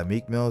got? We got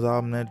Meek Mill's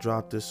album that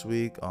dropped this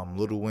week.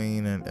 Lil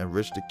Wayne and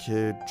Rich the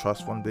Kid,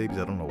 Trust Fund Babies.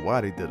 I don't know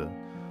why they did a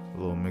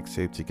little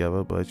mixtape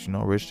together, but you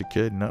know, Rich the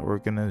Kid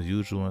networking as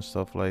usual and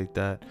stuff like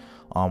that.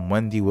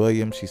 Wendy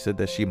Williams, she said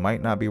that she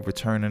might not be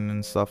returning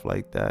and stuff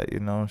like that.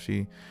 You know,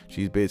 she's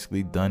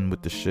basically done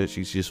with the shit.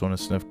 She's just want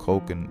to sniff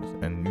coke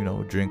and you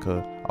know, drink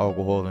her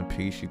alcohol in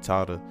peace. She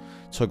tired of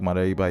talking about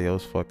everybody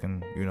else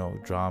fucking, you know,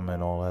 drama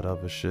and all that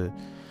other shit.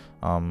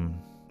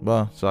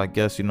 Well, so I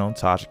guess, you know,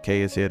 Tasha K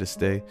is here to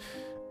stay,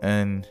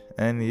 and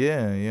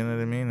yeah, you know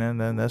what I mean,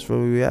 and then that's where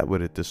we at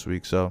with it this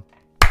week. So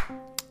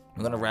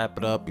I'm gonna wrap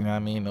it up, you know what I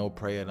mean? No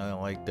prayer, nothing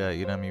like that,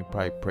 you know what I mean?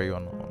 Probably pray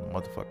on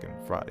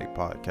motherfucking Friday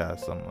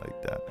podcast, something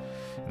like that.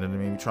 You know what I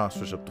mean? We trying to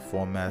switch up the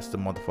formats. The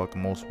motherfucking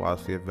Most Wise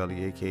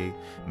Fairvelli, aka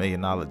 $1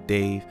 Million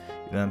Dave.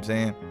 You know what I'm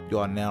saying? You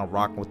are now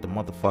rocking with the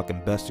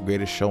motherfucking best, the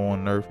greatest show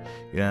on earth.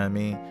 You know what I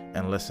mean?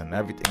 And listen,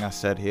 everything I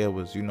said here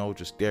was, you know,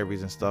 just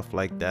theories and stuff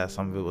like that.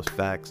 Some of it was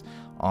facts.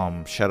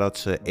 Shout out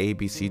to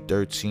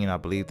ABC13. I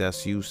believe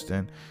that's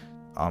Houston.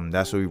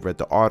 That's where we read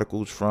the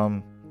articles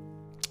from.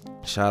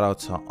 Shout out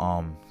to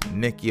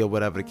Nikki or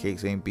whatever the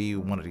case may be,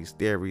 one of these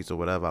theories or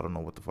whatever. I don't know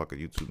what the fuck her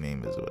YouTube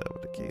name is or whatever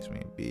the case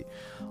may be.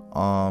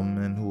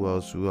 And who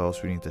else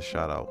we need to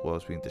shout out?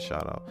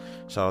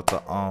 Shout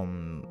out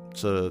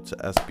to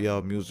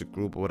SBL Music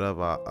Group or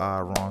whatever.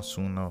 Ron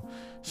Suno.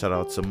 Shout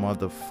out to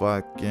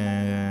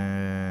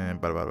motherfucking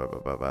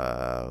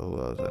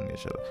who else I need to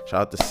shout out?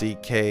 Shout out to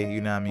CK,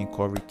 you know what I mean,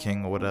 Corey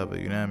King or whatever,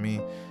 you know what I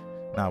mean?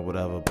 Not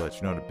whatever, but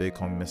you know, the big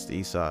homie Mr.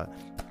 Eastside.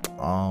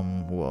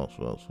 Who else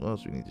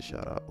we need to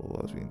shout out?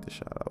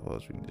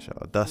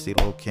 Dusty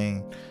Low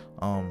King.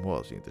 Who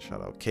else we need to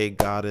shout out? K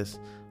Goddess.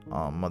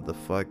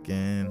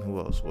 Motherfucking who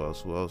else?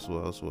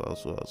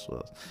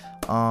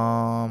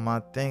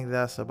 I think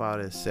that's about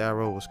it.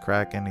 Sarah was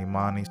cracking.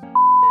 Imani.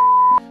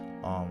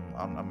 I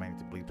might need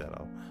to bleep that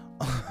out.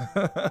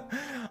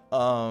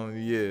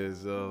 Yeah,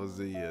 so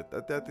yeah,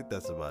 I think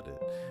that's about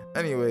it.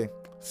 Anyway,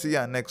 see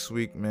y'all next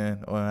week,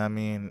 man. Or I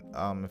mean,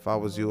 if I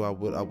was you, I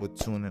would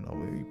tune in. Oh,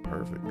 we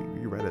perfectly.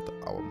 We right at the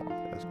hour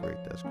mark. That's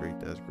great.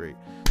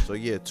 So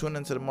yeah, tune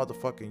into the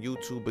motherfucking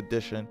YouTube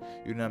edition.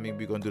 You know what I mean?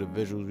 We're gonna do the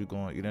visuals. We're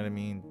going, you know what I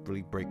mean?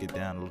 Really break it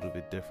down a little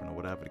bit different or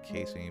whatever the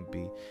case may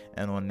be.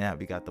 And on that,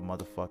 we got the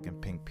motherfucking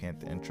Pink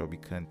Panther intro. We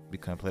couldn't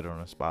play it on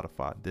a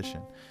Spotify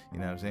edition. You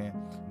know what I'm saying?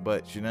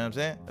 But you know what I'm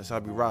saying? That's how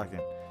we rocking.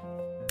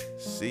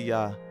 See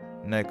y'all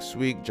next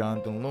week.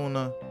 Jonathan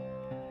Luna.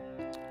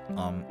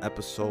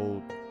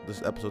 Episode This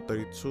is episode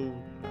 32.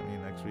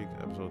 Next week,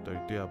 episode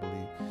 33, I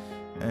believe.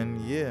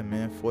 And yeah,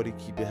 man, 40,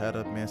 keep your head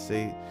up, man.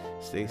 Stay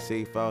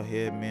safe out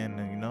here, man.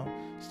 And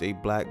stay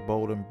black,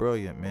 bold, and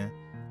brilliant, man.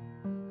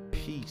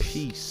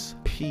 Peace.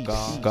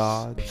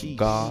 God.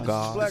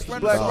 Black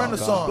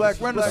Renaissance.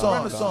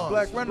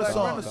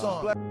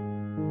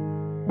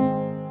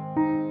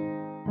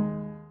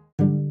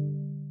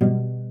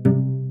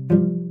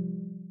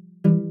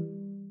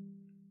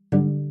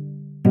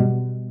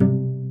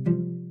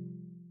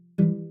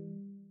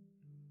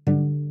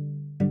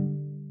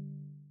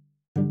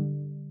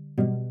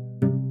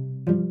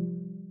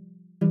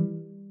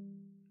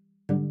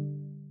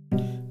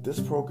 This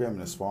program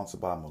is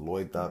sponsored by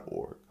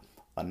Malloy.org,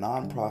 a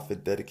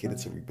non-profit dedicated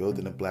to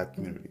rebuilding the black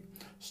community,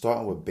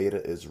 starting with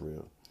Beta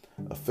Israel,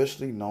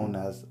 officially known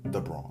as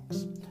the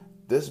Bronx.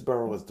 This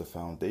borough is the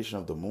foundation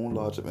of the Moon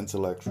Lodge of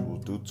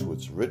Intellectuals due to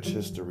its rich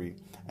history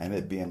and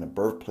it being the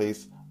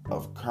birthplace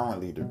of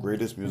currently the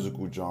greatest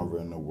musical genre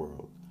in the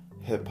world,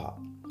 hip-hop.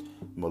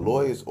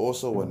 Malloy is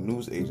also a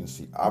news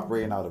agency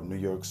operating out of New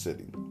York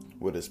City,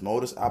 with its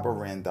modus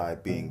operandi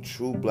being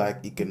true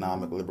black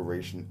economic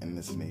liberation in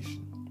this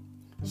nation.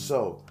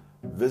 So,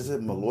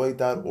 visit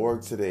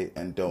Malloy.org today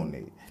and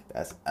donate.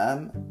 That's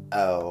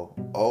MLOI.org.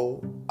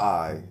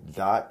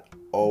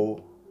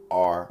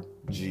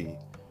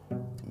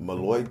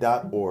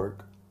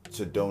 Malloy.org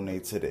to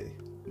donate today.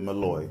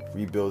 Malloy,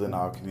 rebuilding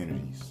our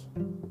communities.